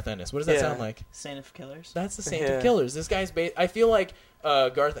 By Garth Ennis. What does that Yeah. sound like? Saint of Killers. That's the Saint Yeah. of Killers. This guy's I feel like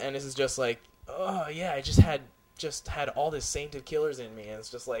Garth Ennis is just like, oh yeah, I just had all this Saint of Killers in me, and it's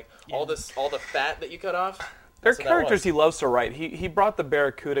just like all the fat that you cut off. They're that's what that characters was. he loves to write. He brought the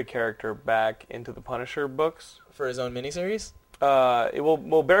Barracuda character back into the Punisher books. For his own miniseries,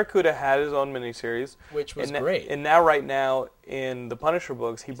 Barracuda had his own miniseries, which was and great. And now, right now, in the Punisher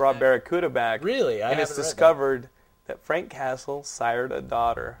books, he brought Barracuda back. Really? I and it's haven't read that. discovered that Frank Castle sired a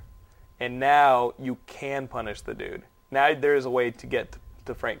daughter, and now you can punish the dude. Now there is a way to get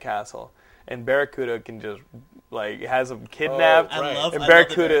to Frank Castle, and Barracuda can just has him kidnapped, Oh, right. and I love the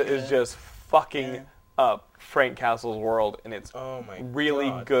Barracuda is just fucking Yeah. up Frank Castle's world, and it's Oh my really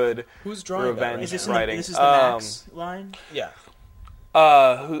God. good. Who's drawing that revenge right Is this, now? writing. this is the Max line? Yeah,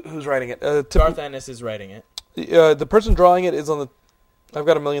 Who's writing it? Garth Ennis is writing it. The person drawing it is on the. I've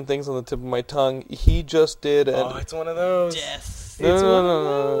got a million things on the tip of my tongue. He just did. Oh, it's one of those. Death.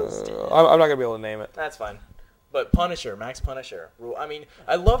 No. I'm not gonna be able to name it. That's fine. But Punisher, Max Punisher. I mean,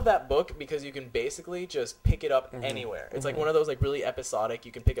 I love that book because you can basically just pick it up anywhere. It's like one of those like really episodic.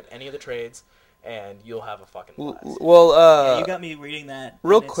 You can pick up any of the trades, and you'll have a fucking blast. Well, You got me reading that.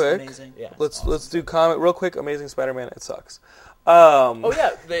 real and it's quick, amazing. Yeah. let's do comment real quick. Amazing Spider-Man. It sucks. Oh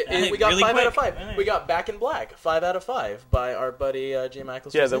yeah, we got Really 5 out of quick. 5. Right. We got Back in Black, 5 out of 5 by our buddy J.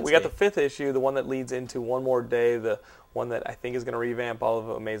 Michael Yeah, Straczynski. we got the 5th issue, the one that leads into One More Day, the one that I think is going to revamp all of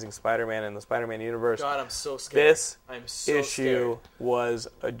Amazing Spider-Man and the Spider-Man universe. God, I'm so scared. I'm so issue was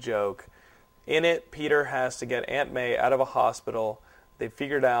a joke. In it, Peter has to get Aunt May out of a hospital. They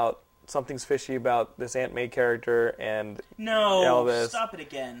figured out something's fishy about this Aunt May character and No, Elvis. stop it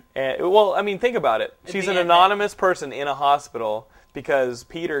again. And, well, I mean, think about it. She's The an Aunt May. anonymous person in a hospital because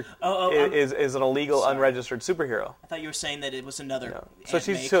Peter I'm is an illegal, sorry. unregistered superhero. I thought you were saying that it was another. No. So Aunt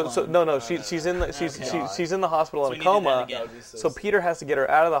she's May so clone. no she's in the she's in the hospital So in we a needed that coma. again. So Peter has to get her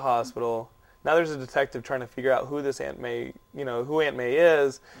out of the hospital. Now there's a detective trying to figure out who this Aunt May, who Aunt May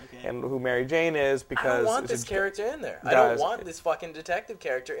is, Okay. and who Mary Jane is because I don't want it's this a- character in there. I Guys, don't want this fucking detective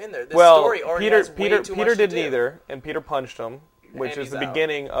character in there. This well, story already Peter has way too much to didn't do. either, and Peter punched him, which And is he's the out.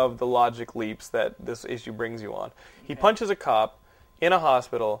 beginning of the logic leaps that this issue brings you on. He punches a cop in a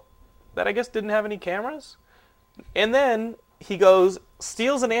hospital that I guess didn't have any cameras, and then he goes,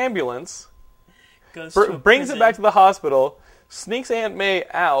 steals an ambulance, Goes to a brings it prison. back to the hospital, sneaks Aunt May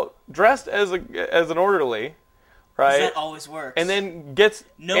out dressed as an orderly, 'Cause right? that always works. And then gets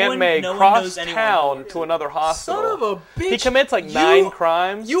No Aunt one- May no one cross knows anyone town who- to another hospital. Son of a bitch! He commits like You- 9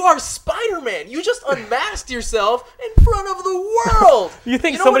 crimes. You are Spider-Man. You just unmasked yourself in front of the world. You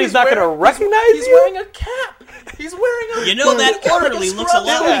think know somebody's what not he's gonna wearing? recognize He's you? wearing a cap. He's wearing a. You know that he's got, like, a orderly looks a scrub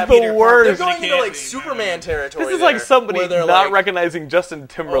lot cap. like the Peter Parker. worst. They're but going he into can't like be. Superman territory. This is like there, somebody where they're not like, recognizing Justin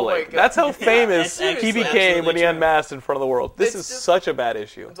Timberlake. God. That's how Yeah, famous that's he actually became when he absolutely true. unmasked in front of the world. This It's is just- such a bad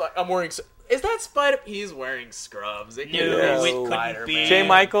issue. It's like, I'm wearing. Is that Spider? He's wearing scrubs. It No, is it couldn't Spider-Man. be. J.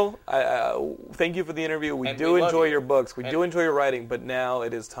 Michael, thank you for the interview. We And do we love enjoy you. your books. We And- do enjoy your writing, but now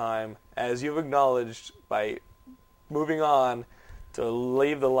it is time, as you've acknowledged by moving on, to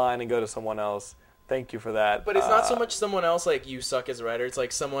leave the line and go to someone else. Thank you for that. But it's not so much someone else like you suck as a writer. It's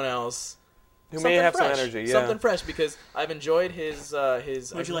like someone else who may something have fresh. some energy. Yeah. Something fresh because I've enjoyed his. Would you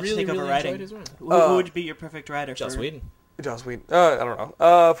I've like really, to take over really writing? enjoyed his writing. Who would be your perfect writer? Joss for- Whedon. Joss Whedon. I don't know.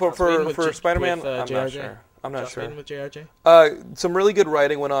 Joss Whedon with For Spider-Man, with, I'm not JRJ. sure. I'm not Joss sure. Whedon with JRJ. Some really good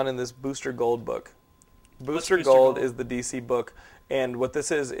writing went on in this Booster Gold book. Booster Booster Gold Gold? is the DC book, and what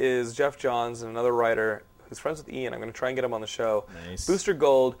this is Jeff Johns and another writer who's friends with Ian. I'm going to try and get him on the show. Nice. Booster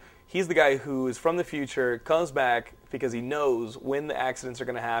Gold, he's the guy who is from the future, comes back because he knows when the accidents are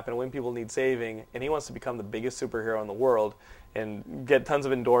going to happen, when people need saving, and he wants to become the biggest superhero in the world and get tons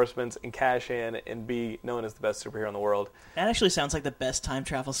of endorsements and cash in and be known as the best superhero in the world. That actually sounds like the best time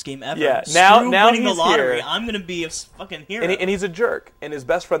travel scheme ever. Yeah, Screw now winning he's the lottery. here. I'm gonna be a fucking hero. And he's a jerk. And his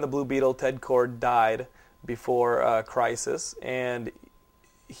best friend, the Blue Beetle, Ted Kord, died before Crisis. And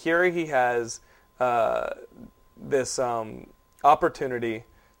here he has this opportunity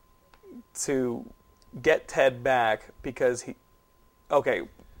to get Ted back because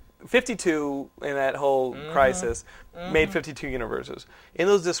 52 in that whole Crisis made 52 universes. In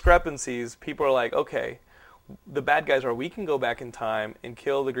those discrepancies, people are like, okay, the bad guys we can go back in time and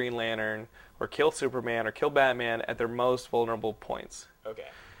kill the Green Lantern or kill Superman or kill Batman at their most vulnerable points. Okay.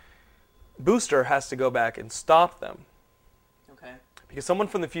 Booster has to go back and stop them okay. because someone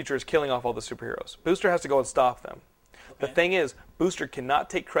from the future is killing off all the superheroes. Booster has to go and stop them. The Okay. thing is, Booster cannot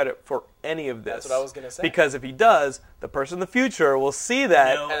take credit for any of this. That's what I was gonna say. Because if he does, the person in the future will see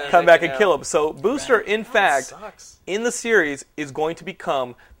that, No. And come they back can and kill him. So Booster, in fact, sucks. in the series, is going to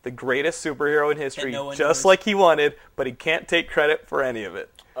become the greatest superhero in history, no one just knows. like he wanted, but he can't take credit for any of it.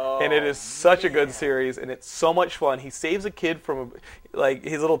 And it is such a good series, and it's so much fun. He saves a kid from,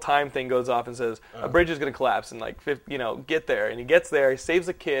 his little time thing goes off and says, a bridge is going to collapse, and, get there. And he gets there, he saves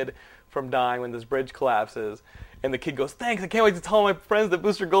a kid from dying when this bridge collapses. And the kid goes, thanks, I can't wait to tell my friends that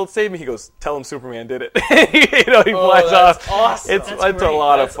Booster Gold saved me. He goes, tell him Superman did it. He flies that's off. awesome. It's That's a great.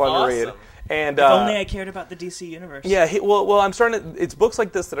 lot That's of fun to read. awesome. And, If only I cared about the DC universe. yeah, I'm starting to, it's books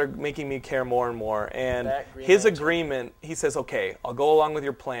like this that are making me care more and more. And That Green his Lantern. agreement, he says, okay, I'll go along with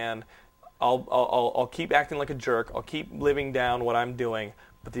your plan. I'll keep acting like a jerk. I'll keep living down what I'm doing.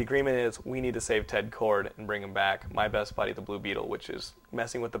 But the agreement is we need to save Ted Kord and bring him back, my best buddy, the Blue Beetle, which is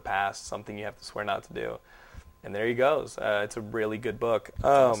messing with the past, something you have to swear not to do. And there he goes. It's a really good book.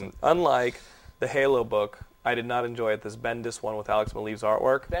 awesome. Unlike the Halo book, I did not enjoy it. This Bendis one with Alex Maleev's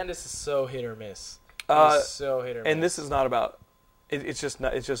artwork. Bendis is so hit or miss. Uh, He's so hit or miss. And this is not about. It's just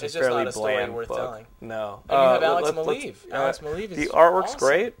not. It's just It's a just fairly not a story bland worth book. telling. No. And you have Alex let's- Maleev. Alex Maleev is the artwork's awesome.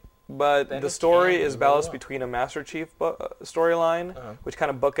 great, but the Bendis story can is do balanced really well. between a Master Chief storyline, which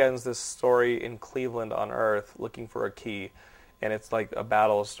kind of bookends this story in Cleveland on Earth, looking for a key, and it's like a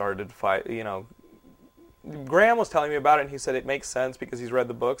battle started. Graham was telling me about it, and he said it makes sense because he's read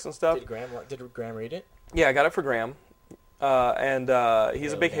the books and stuff. Did Graham read it? Yeah, I got it for Graham. and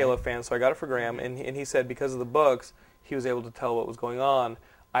he's a big Halo fan, so I got it for Graham, and he said because of the books, he was able to tell what was going on.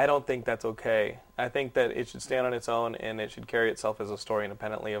 I don't think that's okay. I think that it should stand on its own, and it should carry itself as a story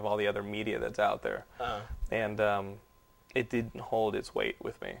independently of all the other media that's out there. And it didn't hold its weight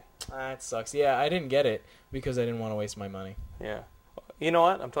with me. That sucks. Yeah, I didn't get it because I didn't want to waste my money. Yeah. You know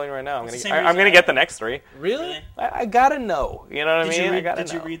what? I'm telling you right now, I'm gonna get the next 3. Really? I gotta know. You know what I mean?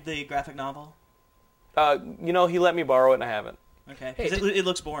 Did you read the graphic novel? He let me borrow it, and I haven't. Okay. Because it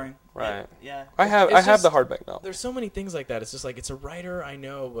looks boring. Right. Yeah. I have the hardback novel. There's so many things like that. It's just like, it's a writer, I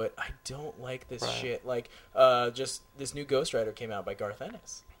know, but I don't like this shit. Like, just this new Ghost Rider came out by Garth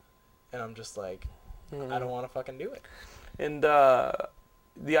Ennis. And I'm just like, I don't want to fucking do it. And the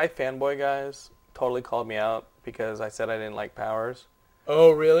iFanboy guys totally called me out because I said I didn't like Powers.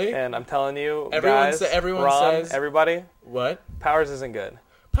 Oh, really? And I'm telling you, everyone Ron, says... Everybody? What? Powers isn't good.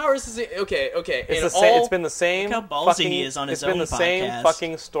 Powers is... Okay. It's been the same... Look how ballsy he is on his own podcast. It's been the same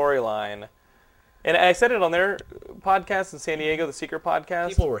fucking storyline. And I said it on their podcast in San Diego, the Secret Podcast.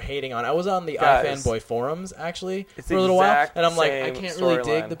 People were hating on it. I was on the iFanboy forums, actually, for a little while. And I'm like, I can't really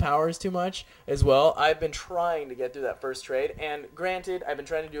dig the Powers too much as well. I've been trying to get through that first trade. And granted, I've been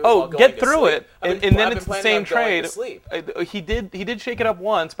trying to do it while going get to through sleep. it. And then it's the same trade. He did shake it up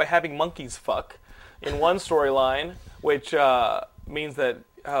once by having monkeys fuck in one storyline, which means that...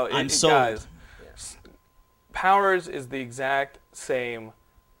 I'm sold. Guys, Powers is the exact same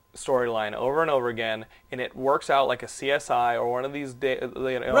storyline over and over again, and it works out like a CSI or one of these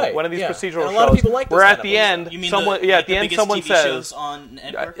one of these procedural shows. A lot of people like this where at the end, someone TV says, shows on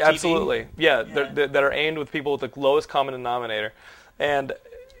network absolutely, TV? that are aimed with people with the lowest common denominator. And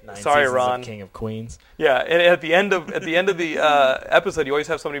 9 sorry, seasons Ron, of King of Queens. Yeah, and at the end of the episode, you always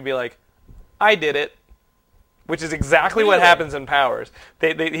have somebody be like, "I did it," which is exactly what happens in Powers.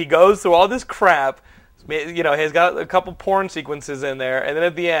 He goes through all this crap. He's got a couple porn sequences in there, and then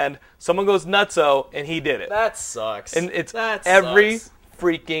at the end, someone goes nutso, and he did it. That sucks. And it's every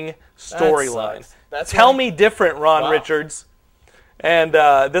freaking storyline. Tell me different, Ron Richards. And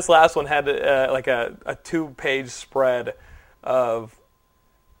this last one had like a 2-page spread of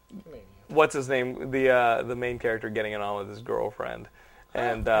what's his name, the main character getting it on with his girlfriend,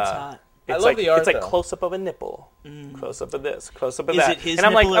 and that's hot. I love the art. It's like though. close up of a nipple, close up of this, close up of Is that. it his and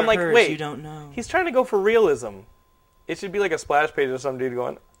I'm nipple or like, hers? wait, You don't know. He's trying to go for realism. It should be like a splash page of some dude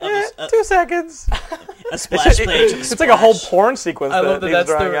going, 2 seconds. A splash page. It's like a whole porn sequence. I love that. That's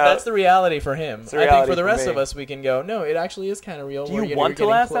out. the reality for him. I think for the rest of me. us, we can go, no, it actually is kind of real. Do you want to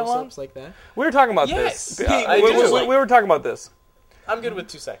last that long? Like that? We were talking about Yes. this. I do. We were talking about this. I'm good with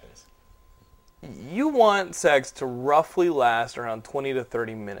 2 seconds. You want sex to roughly last around 20 to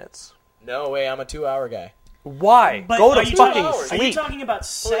 30 minutes. No way, I'm a 2-hour guy. Why? But Go are to you fucking talking, sleep. Are you talking about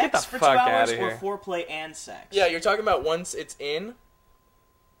sex for 2 fuck hours outta or here. foreplay and sex? Yeah, you're talking about once it's in,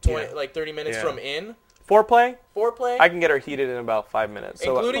 30 minutes from in. Foreplay? Foreplay? I can get her heated in about 5 minutes.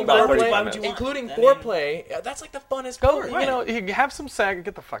 So including about 30 foreplay, minutes. including foreplay, that's like the funnest Go, part. you have some sex.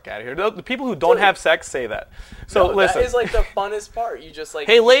 Get the fuck out of here. The people who don't have sex say that. So listen. That is like the funnest part. You just like.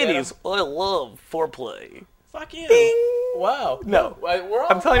 Hey, ladies, I love foreplay. Fuck you. Bing. Wow. No. We're all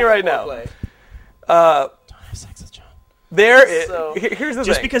I'm telling you right now. foreplay. Don't have sex with John. Here's the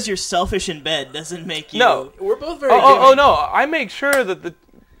Just thing. because you're selfish in bed doesn't make you... No. We're both very Oh, no. I make sure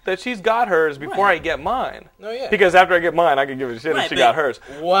that she's got hers before I get mine. Oh, yeah. Because after I get mine, I can give a shit if she got hers.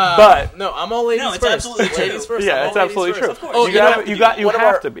 Wow. But no, I'm all ladies No, it's first. absolutely true. Ladies first. yeah, I'm it's all absolutely ladies true. first. Oh, you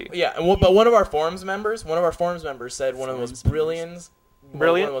have to be. Yeah, but one of our forums members said one of the most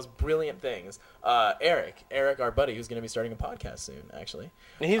brilliant things. Eric, our buddy, who's going to be starting a podcast soon, actually.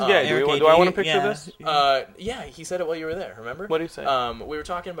 And he's gay. Do I want to picture this? Yeah, he said it while you were there. Remember? What did he say? We were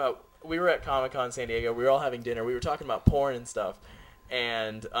talking about. We were at Comic-Con San Diego. We were all having dinner. We were talking about porn and stuff.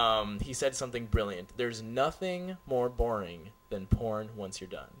 And he said something brilliant. There's nothing more boring than porn once you're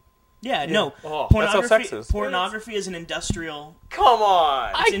done. Yeah, no. Oh, that's how sex is. Pornography is an industrial... Come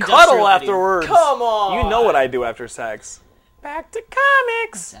on! I cuddle afterwards. Come on! You know what I do after sex. Back to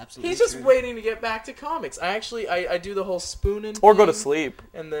comics. Absolutely He's just true. waiting to get back to comics. I do the whole spooning Or go to thing, sleep.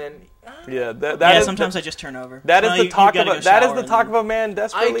 and then Yeah, that is sometimes I just turn over. That is No, the you talk gotta of go that is shower the and talk then- of a man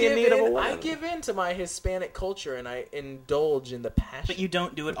desperately in need of a woman. I give in to my Hispanic culture, and I indulge in the passion. But you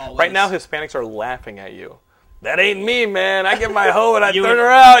don't do it always. Right now, Hispanics are laughing at you. That ain't me, man. I get my hoe and I You turn would-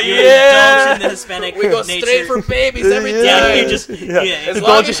 her out. you Yeah. indulge in the Hispanic we go nature. straight for babies every time. Yeah, you just... Yeah. As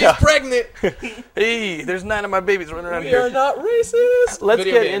long as she's pregnant, Hey, there's 9 of my babies running around we here. are not racist. Let's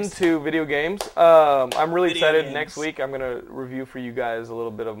Video get games. into video games. I'm really Video excited. games. Next week, I'm going to review for you guys a little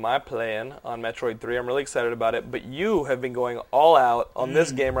bit of my playing on Metroid 3. I'm really excited about it. But you have been going all out on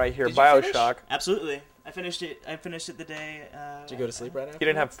this game right here, Did you finish? BioShock. Absolutely. I finished it the day. Did you go to sleep right after? You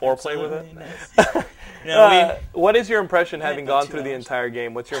didn't have foreplay with it? Nice. No, What is your impression having about gone 2 through the hours. entire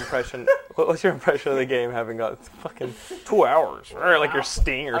game? What's your impression? What's your impression of the game having gone fucking 2 hours? Or like your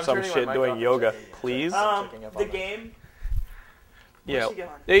Sting or I'm some turning my shit mic doing off yoga, and checking it. please. checking up the on that. game. Yeah, she going?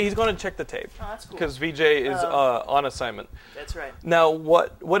 Yeah, he's going to check the tape Oh, that's cool. because VJ is on assignment. That's right. Now,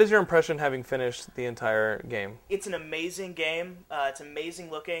 what is your impression having finished the entire game? It's an amazing game. It's amazing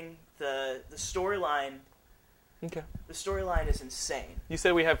looking. The storyline. Okay. The storyline is insane. You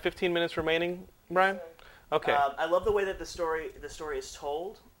said we have 15 minutes remaining, Brian? Okay. I love the way that the story is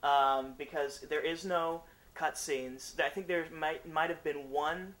told because there is no cutscenes. I think there might have been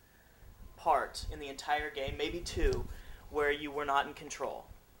one part in the entire game, maybe 2, where you were not in control,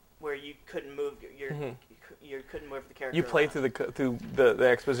 where you couldn't move you couldn't move the character. You played around. through the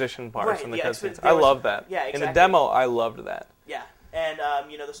exposition parts Right, and the yeah, cutscenes. there I was- love that. yeah, In the exactly. demo, I loved that. Yeah, and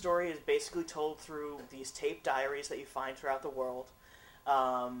the story is basically told through these taped diaries that you find throughout the world,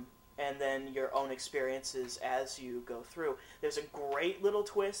 and then your own experiences as you go through. There's a great little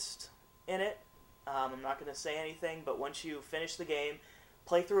twist in it. I'm not going to say anything, but once you finish the game,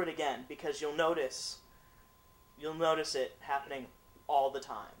 play through it again because you'll notice it happening all the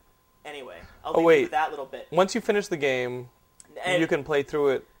time. Anyway, I'll leave you with that little bit. Once you finish the game, And- you can play through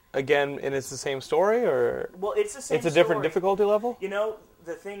it again, and it's the same story, or Well, it's the same. it's a different story. difficulty level? You know,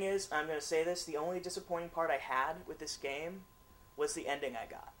 the thing is, I'm going to say this, the only disappointing part I had with this game was the ending I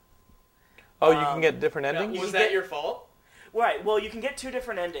got. Oh, you can get different endings? you Was can that get- your fault? Right, well, you can get 2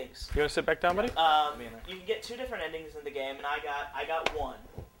 different endings. You want to sit back down, buddy? You can get 2 different endings in the game, and I got one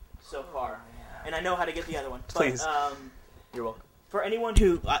so far. And I know how to get the other one. Please. But, You're welcome. for anyone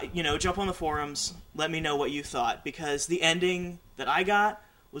who, jump on the forums, let me know what you thought, because the ending that I got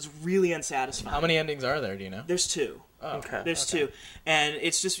was really unsatisfying. How many endings are there? Do you know? There's 2. Oh, Okay. There's 2, and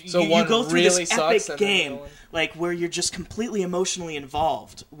it's just So you one go through really this sucks epic and then the game, other one- like where you're just completely emotionally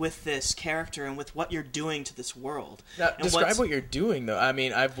involved with this character and with what you're doing to this world. Now, And describe what's- what you're doing, though. I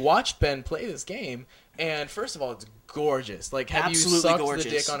mean, I've watched Ben play this game, and first of all, it's gorgeous. Like, have Absolutely you sucked gorgeous. the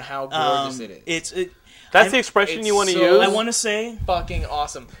dick on how gorgeous it is? That's the expression you want to it's so- use? I want to say Fucking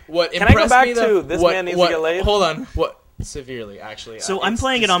awesome. What Can I go impressed back me, though, to this what, man needs what, to get laid? Hold on. What severely, actually. so. I'm It's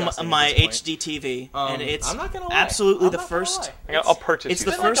playing it on disgusting my at this point. HD TV, and it's I'm not gonna lie. absolutely I'm the not gonna first. lie. I'll purchase It's you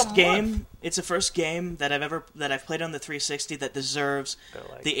the been like first a game. month. It's the first game that I've played on the 360 that deserves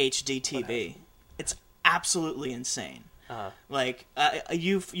like- the HD TV. It's absolutely insane. Uh-huh. Like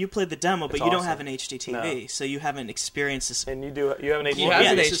you played the demo, but It's you don't awesome. have an HD TV, so you haven't experienced this. And you have an HD. He has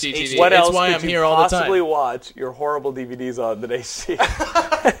Yeah, an this is HD TV. What it's else why could I'm you here all the time. possibly watch your horrible DVDs on that I see?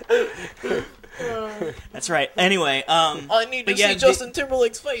 That's right. Anyway, I need to but yeah, see Justin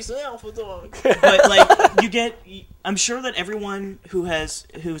Timberlake's face in Alpha Dog. but like you get, I'm sure that everyone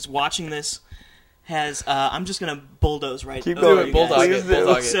who's watching this has. I'm just gonna bulldoze right. Keep over going. you Bulldog guys. Please it. do.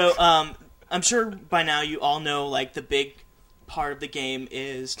 Bulldog it. So I'm sure by now you all know like the big part of the game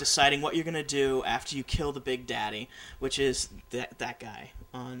is deciding what you're gonna do after you kill the Big Daddy, which is that guy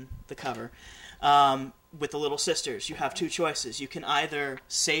on the cover. With the little sisters, you have 2 choices. You can either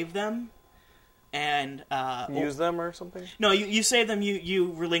save them and Use them or something? no, you save them.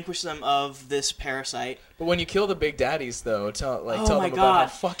 You relinquish them of this parasite. But when you kill the big daddies, though, tell Oh them my about God. how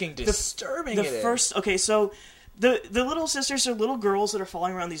fucking disturbing The it is. first, okay, so the little sisters are little girls that are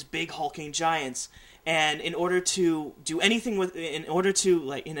following around these big hulking giants, and in order to do anything with the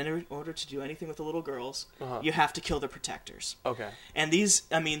little girls, you have to kill the protectors. Okay. And these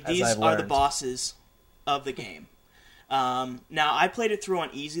I've are the learned. bosses of the game. Now I played it through on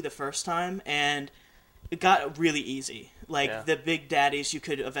easy the first time, and it got really easy. Like Yeah. the big daddies, you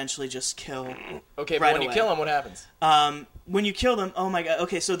could eventually just kill. Okay, but right when away. you kill them, what happens? When you kill them, oh my god!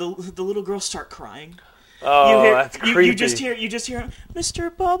 Okay, so the little girls start crying. Oh, that's creepy. You just hear,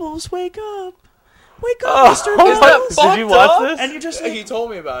 Mr. Bubbles, wake up, wake Oh, up, Mr. Bubbles. Did you watch this? And you're just He like, told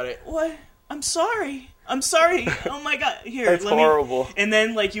me about it. what? I'm sorry. Oh my god! Here, That's let me. horrible. And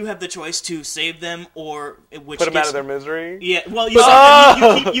then like you have the choice to save them or which Put them out gives- of their misery? Yeah, well,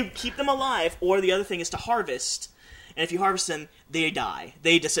 you keep them alive, or the other thing is to harvest. And if you harvest them, they die.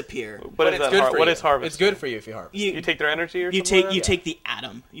 They disappear. What is it's that? good for What you. is harvest? It's good for you if you harvest. You take their energy or you something? take take the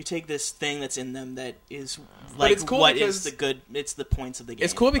atom. You take this thing that's in them that is like it's cool what because is the good. It's the points of the game.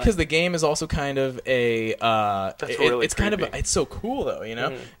 It's cool because the game is also kind of a. really it's kind of creepy. it's so cool though, you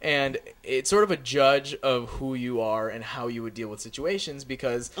know, and it's sort of a judge of who you are and how you would deal with situations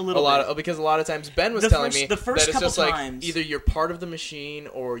because A little bit. because a lot of times Ben was The telling first- me the first that it's couple just like times- either you're part of the machine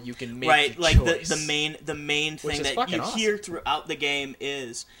or you can make right, the like choice. the main Which thing is that fucking you awesome. hear throughout the game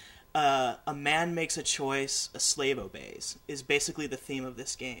is a man makes a choice, a slave obeys. Is basically the theme of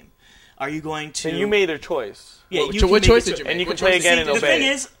this game. Are you going to? And you made a choice. Yeah, What you can what make choice a did you make? And you can What play choice again did and you The obey. thing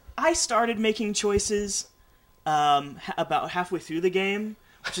is, I started making choices about halfway through the game,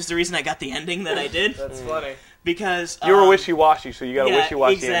 which is the reason I got the ending that I did. That's funny. Because You were wishy-washy, so you got a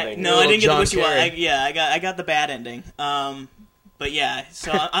wishy-washy ending. No, I didn't get the John wishy-washy. Kerry. I got the bad ending. But yeah,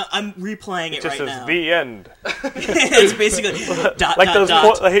 so I'm replaying it Just right as now. the end. It's basically dot Like dot those,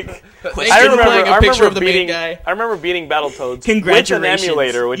 dot. Thanks for playing a picture of the main guy. I remember beating Battletoads with an Congratulations.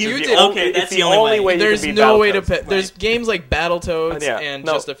 emulator, which You is did- okay, it's that's the the only only way. way you There's can beat no way to. Battletoads. There's games like Battletoads Yeah, and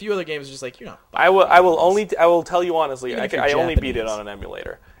no. just a few other games. Just like you're not. I will tell you honestly, Even if I you're only beat it Japanese. on an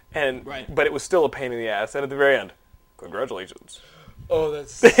emulator, and Right. but it was still a pain in the ass. And at the very end, congratulations, Oh,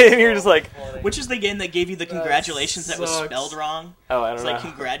 that's. and you're just like, Which is the game that gave you the congratulations that was sucks. spelled wrong? oh, I It's don't like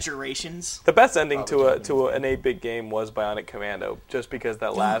know. congratulations. The best ending to an 8-bit game was Bionic Commando, just because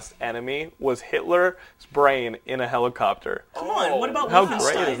that last enemy was Hitler's brain in a helicopter. Come on, what about How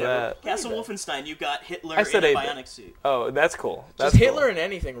Wolfenstein? great is that? Castle Wolfenstein, you got Hitler I said in a 8-bit. bionic suit. Oh, that's cool. That's Just cool. Hitler in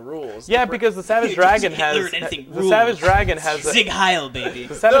anything rules. Yeah, because the Savage Dragon has Hitler and anything the Savage rules. Dragon has Zig Heil, baby.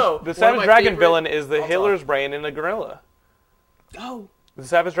 the Savage, No, the one of Savage my Dragon favorite- villain is the I'll Hitler's talk. brain in a gorilla. Oh, The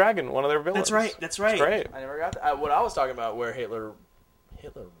Savage Dragon, one of their villains. that's right. That's right. It's great. I never got that. What I was talking about, where Hitler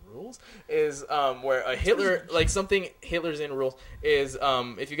rules, is where a Hitler like something Hitler's in rules is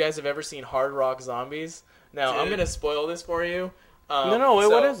if you guys have ever seen Hard Rock Zombies. Now I'm Dude. gonna spoil this for you. No, wait,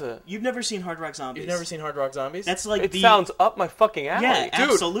 what is it? You've never seen Hard Rock Zombies. You've never seen Hard Rock Zombies? That's like It the sounds up my fucking alley. Yeah,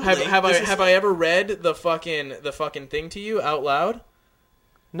 Dude, absolutely. Have This is have I ever read the fucking thing to you out loud?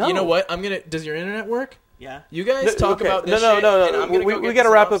 No. You know what? I'm gonna. Does your internet work? Yeah. You guys talk Okay. about this no, shit, no, and no, I'm gonna We, go we get got to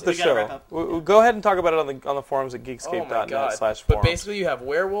the wrap up the synopsis. We gotta show. wrap up. We'll go ahead and talk about it on the forums at Oh my geekscape.net god! /forums. But basically, you have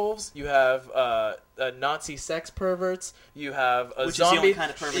werewolves, you have Nazi sex perverts, you have a Which is the zombie. only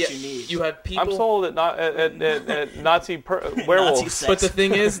kind of pervert you need. You have people. I'm sold at Nazi werewolves. Nazi sex. But the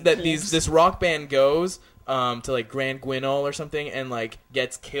thing is that this rock band goes to like Grand Guignol or something and like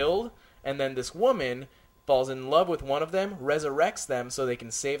gets killed, and then this woman falls in love with one of them, resurrects them so they can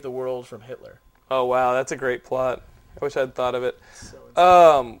save the world from Hitler. Oh wow, that's a great plot. I wish I'd thought of it.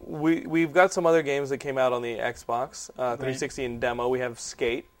 We've got some other games that came out on the Xbox 360 in demo. We have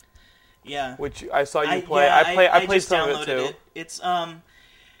Skate, Yeah. which I saw you play. Yeah, I played just some of it downloaded too. It's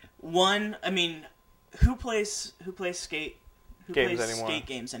one. I mean, who plays skate? Who Games plays anymore? skate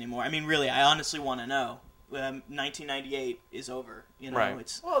games anymore? I mean, really, I honestly want to know. 1998 is over. You know, Right.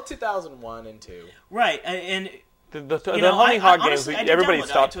 it's Well, 2001 and 2. right. And The you know, Honey Hawk games, honestly, I did everybody download it.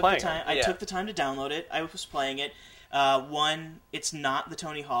 stopped I took playing. The time, I Yeah. took the time to download it. I was playing it. One, it's not the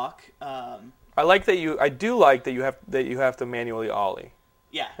Tony Hawk. I like that you. I do like that you have to manually ollie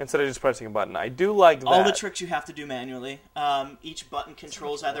Yeah. instead of just pressing a button. I do like that. All the tricks you have to do manually. Each button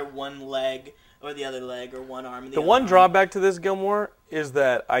controls either one leg or the other leg, or one arm and the The other one arm. drawback to this, Gilmore, is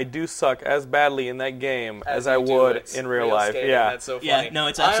that I do suck as badly in that game as I you do would it in real life. skating. Yeah. That's so funny. Yeah, no,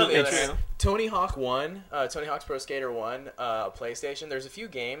 it's I, on the absolutely other hand, true. Tony Hawk 1, Tony Hawk's Pro Skater 1, PlayStation, there's a few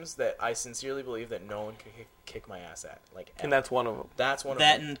games that I sincerely believe that no one could kick my ass at. Like, ever. And that's one of them. That's one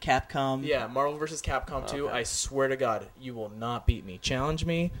That of them. and Capcom. Yeah, Marvel vs. Capcom 2, I swear to God, you will not beat me. Challenge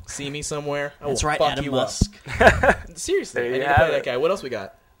me, see me somewhere, I That's will right, fuck Adam you Musk. up. Seriously, There I you need to have play it. that guy. What else we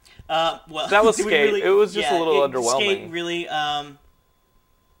got? Well, That was it would Skate. It was just a little underwhelming. Skate really,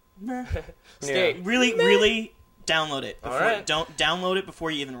 meh. Skate. really download it. Before, Alright. Don't download it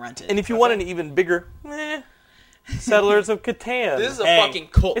before you even rent it. And if you want an even bigger, Settlers of Catan. This is a Hey, fucking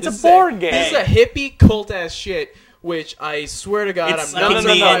cult. it's This a is board game. This is a hippie cult ass shit, which I swear to God, It's I'm like not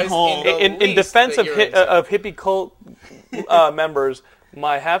me at surprised home. in the in least defense that of you're into. of hippie cult members,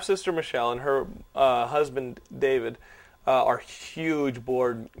 my half sister Michelle and her husband David are huge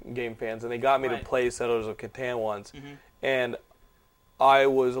board game fans, and they got me to Right. play Settlers of Catan once, and I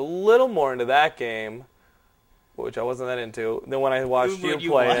was a little more into that game, which I wasn't that into, than when I watched When you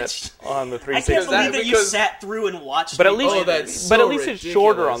you play watched. it on the I 360. can't believe that- that you because- sat through and watched. But at me least, play Oh, that's this. but so at least it's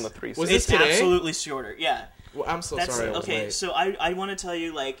shorter ridiculous. on the 360. Was this It's today? absolutely shorter. Yeah. Well, I'm so That's sorry. I was okay. late. So I want to tell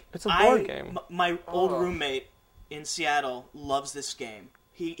you, like, It's a board game. My old roommate in Seattle loves this game.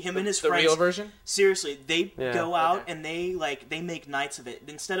 Him and his the friends. real version? Seriously, they Yeah. go out Okay. and they make nights of it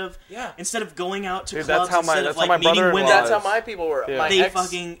instead of Yeah. going out to Dude, that's clubs how my- instead that's of how like my meeting brother-in-law women. That's how is. my people were. Yeah. My They ex,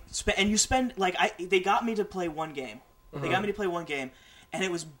 fucking and you spend like they got me to play one game. They Uh-huh. got me to play one game, and it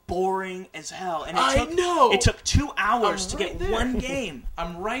was boring as hell. And I know! it took 2 hours to right get there. one game.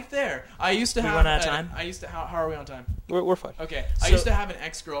 I'm right there. I used to have. run out of time? I used to. How are we on time? We're fine. Okay. I So- used to have an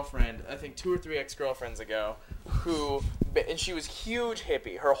ex-girlfriend, I think 2 or 3 ex-girlfriends ago, and she was huge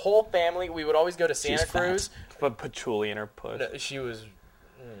hippie. Her whole family, we would always go to Santa fat. Cruz. But patchouli in her push. No, she was,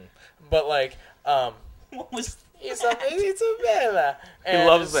 but like, What was? It's Isabella. He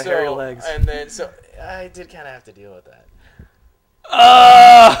loves the hairy legs. And then I did kind of have to deal with that.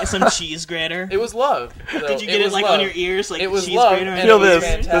 Some cheese grater. It was love. Did you get it like love. on your ears, like it was cheese love, grater? and Feel it was this.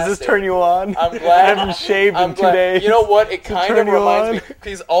 Does this fantastic. turn you on? I'm glad. I haven't shaved I'm in 2 glad. days. You know what? It kind of turn you reminds on? me.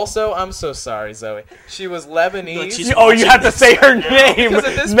 Because also, I'm so sorry, Zoe. She was Lebanese. Like she's- You have to say her name. Because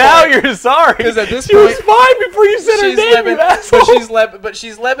at this Now point- you're sorry. because at this she was point- fine before you said her She's name, you asshole. but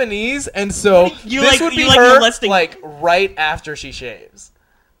she's Lebanese, and so You this like- would you be like her molesting- like right after she shaves.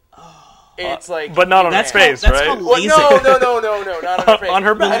 It's like, but not on her That's face, called- that's right? called Well, laser. no, not on her face. On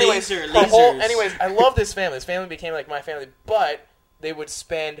her But booty. anyways, Laser, the whole, lasers. anyways, I love this family. This family became like my family, but they would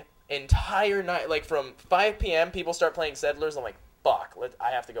spend entire night, like from 5 p.m. people start playing Settlers. I'm like, fuck,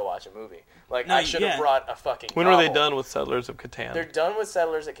 I have to go watch a movie. Like, No, I should have yeah. brought a fucking When were they novel. done with Settlers of Catan? They're done with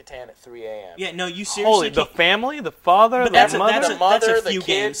Settlers at Catan at 3 a.m. Yeah, no, you seriously. Holy, the can't- family, the father, But the that's a- mother. that's The mother, that's a the few kids,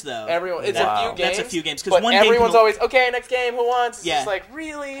 games, though. everyone. It's Wow. a few games. That's a few games, 'cause but one game everyone's can- always okay. Next game, who wants? It's Yeah. just like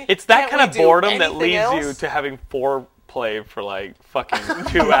really. It's that Can't kind we of do boredom that anything leads you else? to having foreplay for like fucking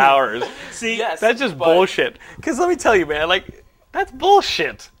 2 hours. See, Yes. That's just but- bullshit. Because let me tell you, man, like that's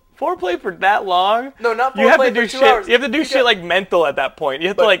bullshit. Foreplay for that long? No, not You have to foreplay do for 2 shit. hours. You have to do You shit got- like mental at that point. You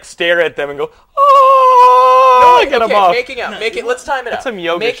have to But- like stare at them and go, oh, get them okay, off. making out. Let's time it That's out. some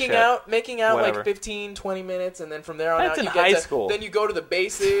yoga making shit. out Whatever. like 15, 20 minutes, and then from there on That's out in you get high to, school. Then you go to the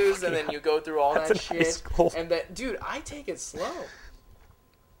bases, and then you go through all That's that in high shit. school. And then, dude, I take it slow.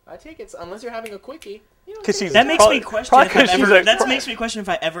 Unless you're having a quickie. You know, 'Cause she's that makes probably- me question. probably If 'cause I've she's ever, a- that makes me question if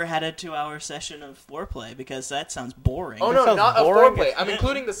I ever had a 2-hour session of foreplay because that sounds boring. Oh no, sounds not a boring. foreplay. I'm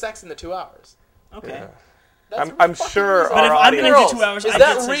including the sex in the 2 hours. Okay. That's I'm fucking sure reasonable. But if our I'm gonna audience, do 2 hours, Is I get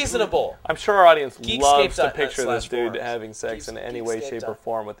that such- reasonable? I'm sure our audience Geekscape.net loves to picture this dude /forums. having sex in any way, shape, or Geekscape.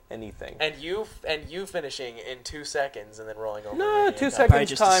 form with anything. And you finishing in 2 seconds and then rolling over. No, the 2 entire- Probably seconds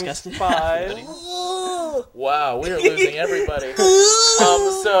just times disgusting. 5. Wow, we are losing everybody.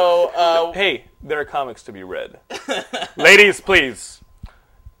 Hey, there are comics to be read. Ladies, please,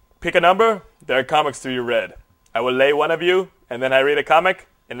 pick a number. There are comics to be read. I will lay one of you, and then I read a comic,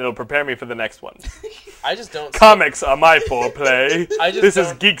 and it'll prepare me for the next one. I just don't. Comics are my foreplay. I just This is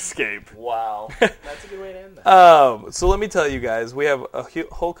don't- Geekscape. Wow, that's a good way to end that. So let me tell you guys, we have a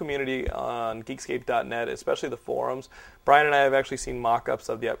whole community on Geekscape.net, especially the forums. Brian and I have actually seen mock-ups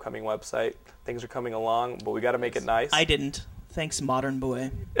of the upcoming website. Things are coming along, but we got to make it nice. I didn't. Thanks, modern boy.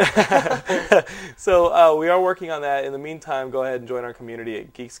 So we are working on that. In the meantime, go ahead and join our community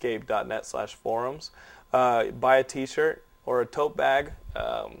at geekscape.net/forums. Buy a T-shirt or a tote bag.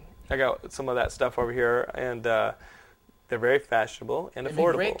 I got some of that stuff over here, and they're very fashionable and It'd be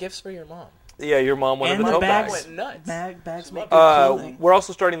affordable. great gifts for your mom. Yeah, your mom wanted And the the tote bags. bags. Went nuts. Bags make good clothing. We're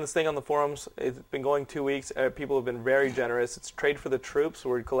also starting this thing on the forums. It's been going 2 weeks. People have been very generous. It's Trade for the Troops.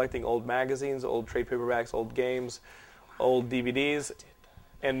 We're collecting old magazines, old trade paperbacks, old games, old DVDs,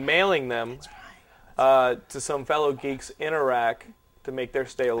 and mailing them to some fellow geeks in Iraq to make their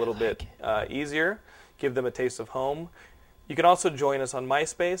stay a little bit easier, give them a taste of home. You can also join us on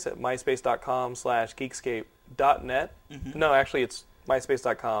MySpace at myspace.com/geekscape.net. No, actually, it's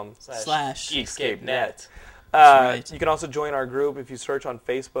myspace.com/geekscape.net. /geekscape.net. Right. You can also join our group. If you search on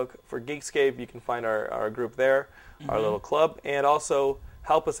Facebook for Geekscape, you can find our group there, our little club. And also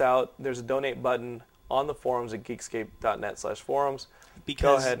help us out. There's a donate button on the forums at geekscape.net/forums.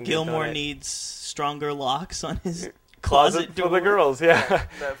 Because ahead and Gilmore donate. needs stronger locks on his Closet closet for door. the girls, yeah.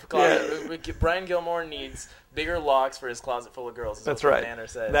 Brian Gilmore needs bigger locks for his closet full of girls. Is That's what right. the banner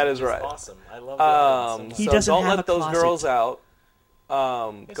says, That which is right. Awesome. I love that. So much. He So doesn't don't have let a those closet. girls out. Yes, Go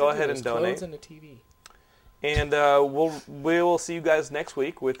I do. ahead There's and donate. clothes and a TV. And we will see you guys next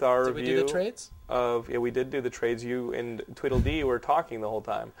week with our Did we review do the trades? of we did do the trades. You and Tweedledee were talking the whole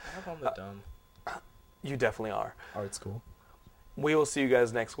time. I don't know if I'm dumb. You definitely are. Art school. We will see you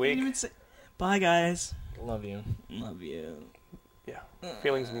guys next You didn't week. even say- Bye, guys. Love you. Love you. Yeah,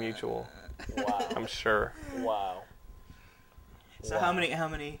 feelings mutual. Wow. I'm sure. Wow. So Wow. how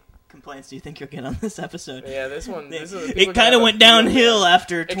many complaints do you think you'll get on this episode? Yeah, this one. This is, It kind of went downhill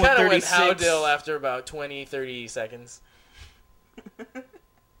after It kind of went 36. how-dill after about 20, 30 seconds.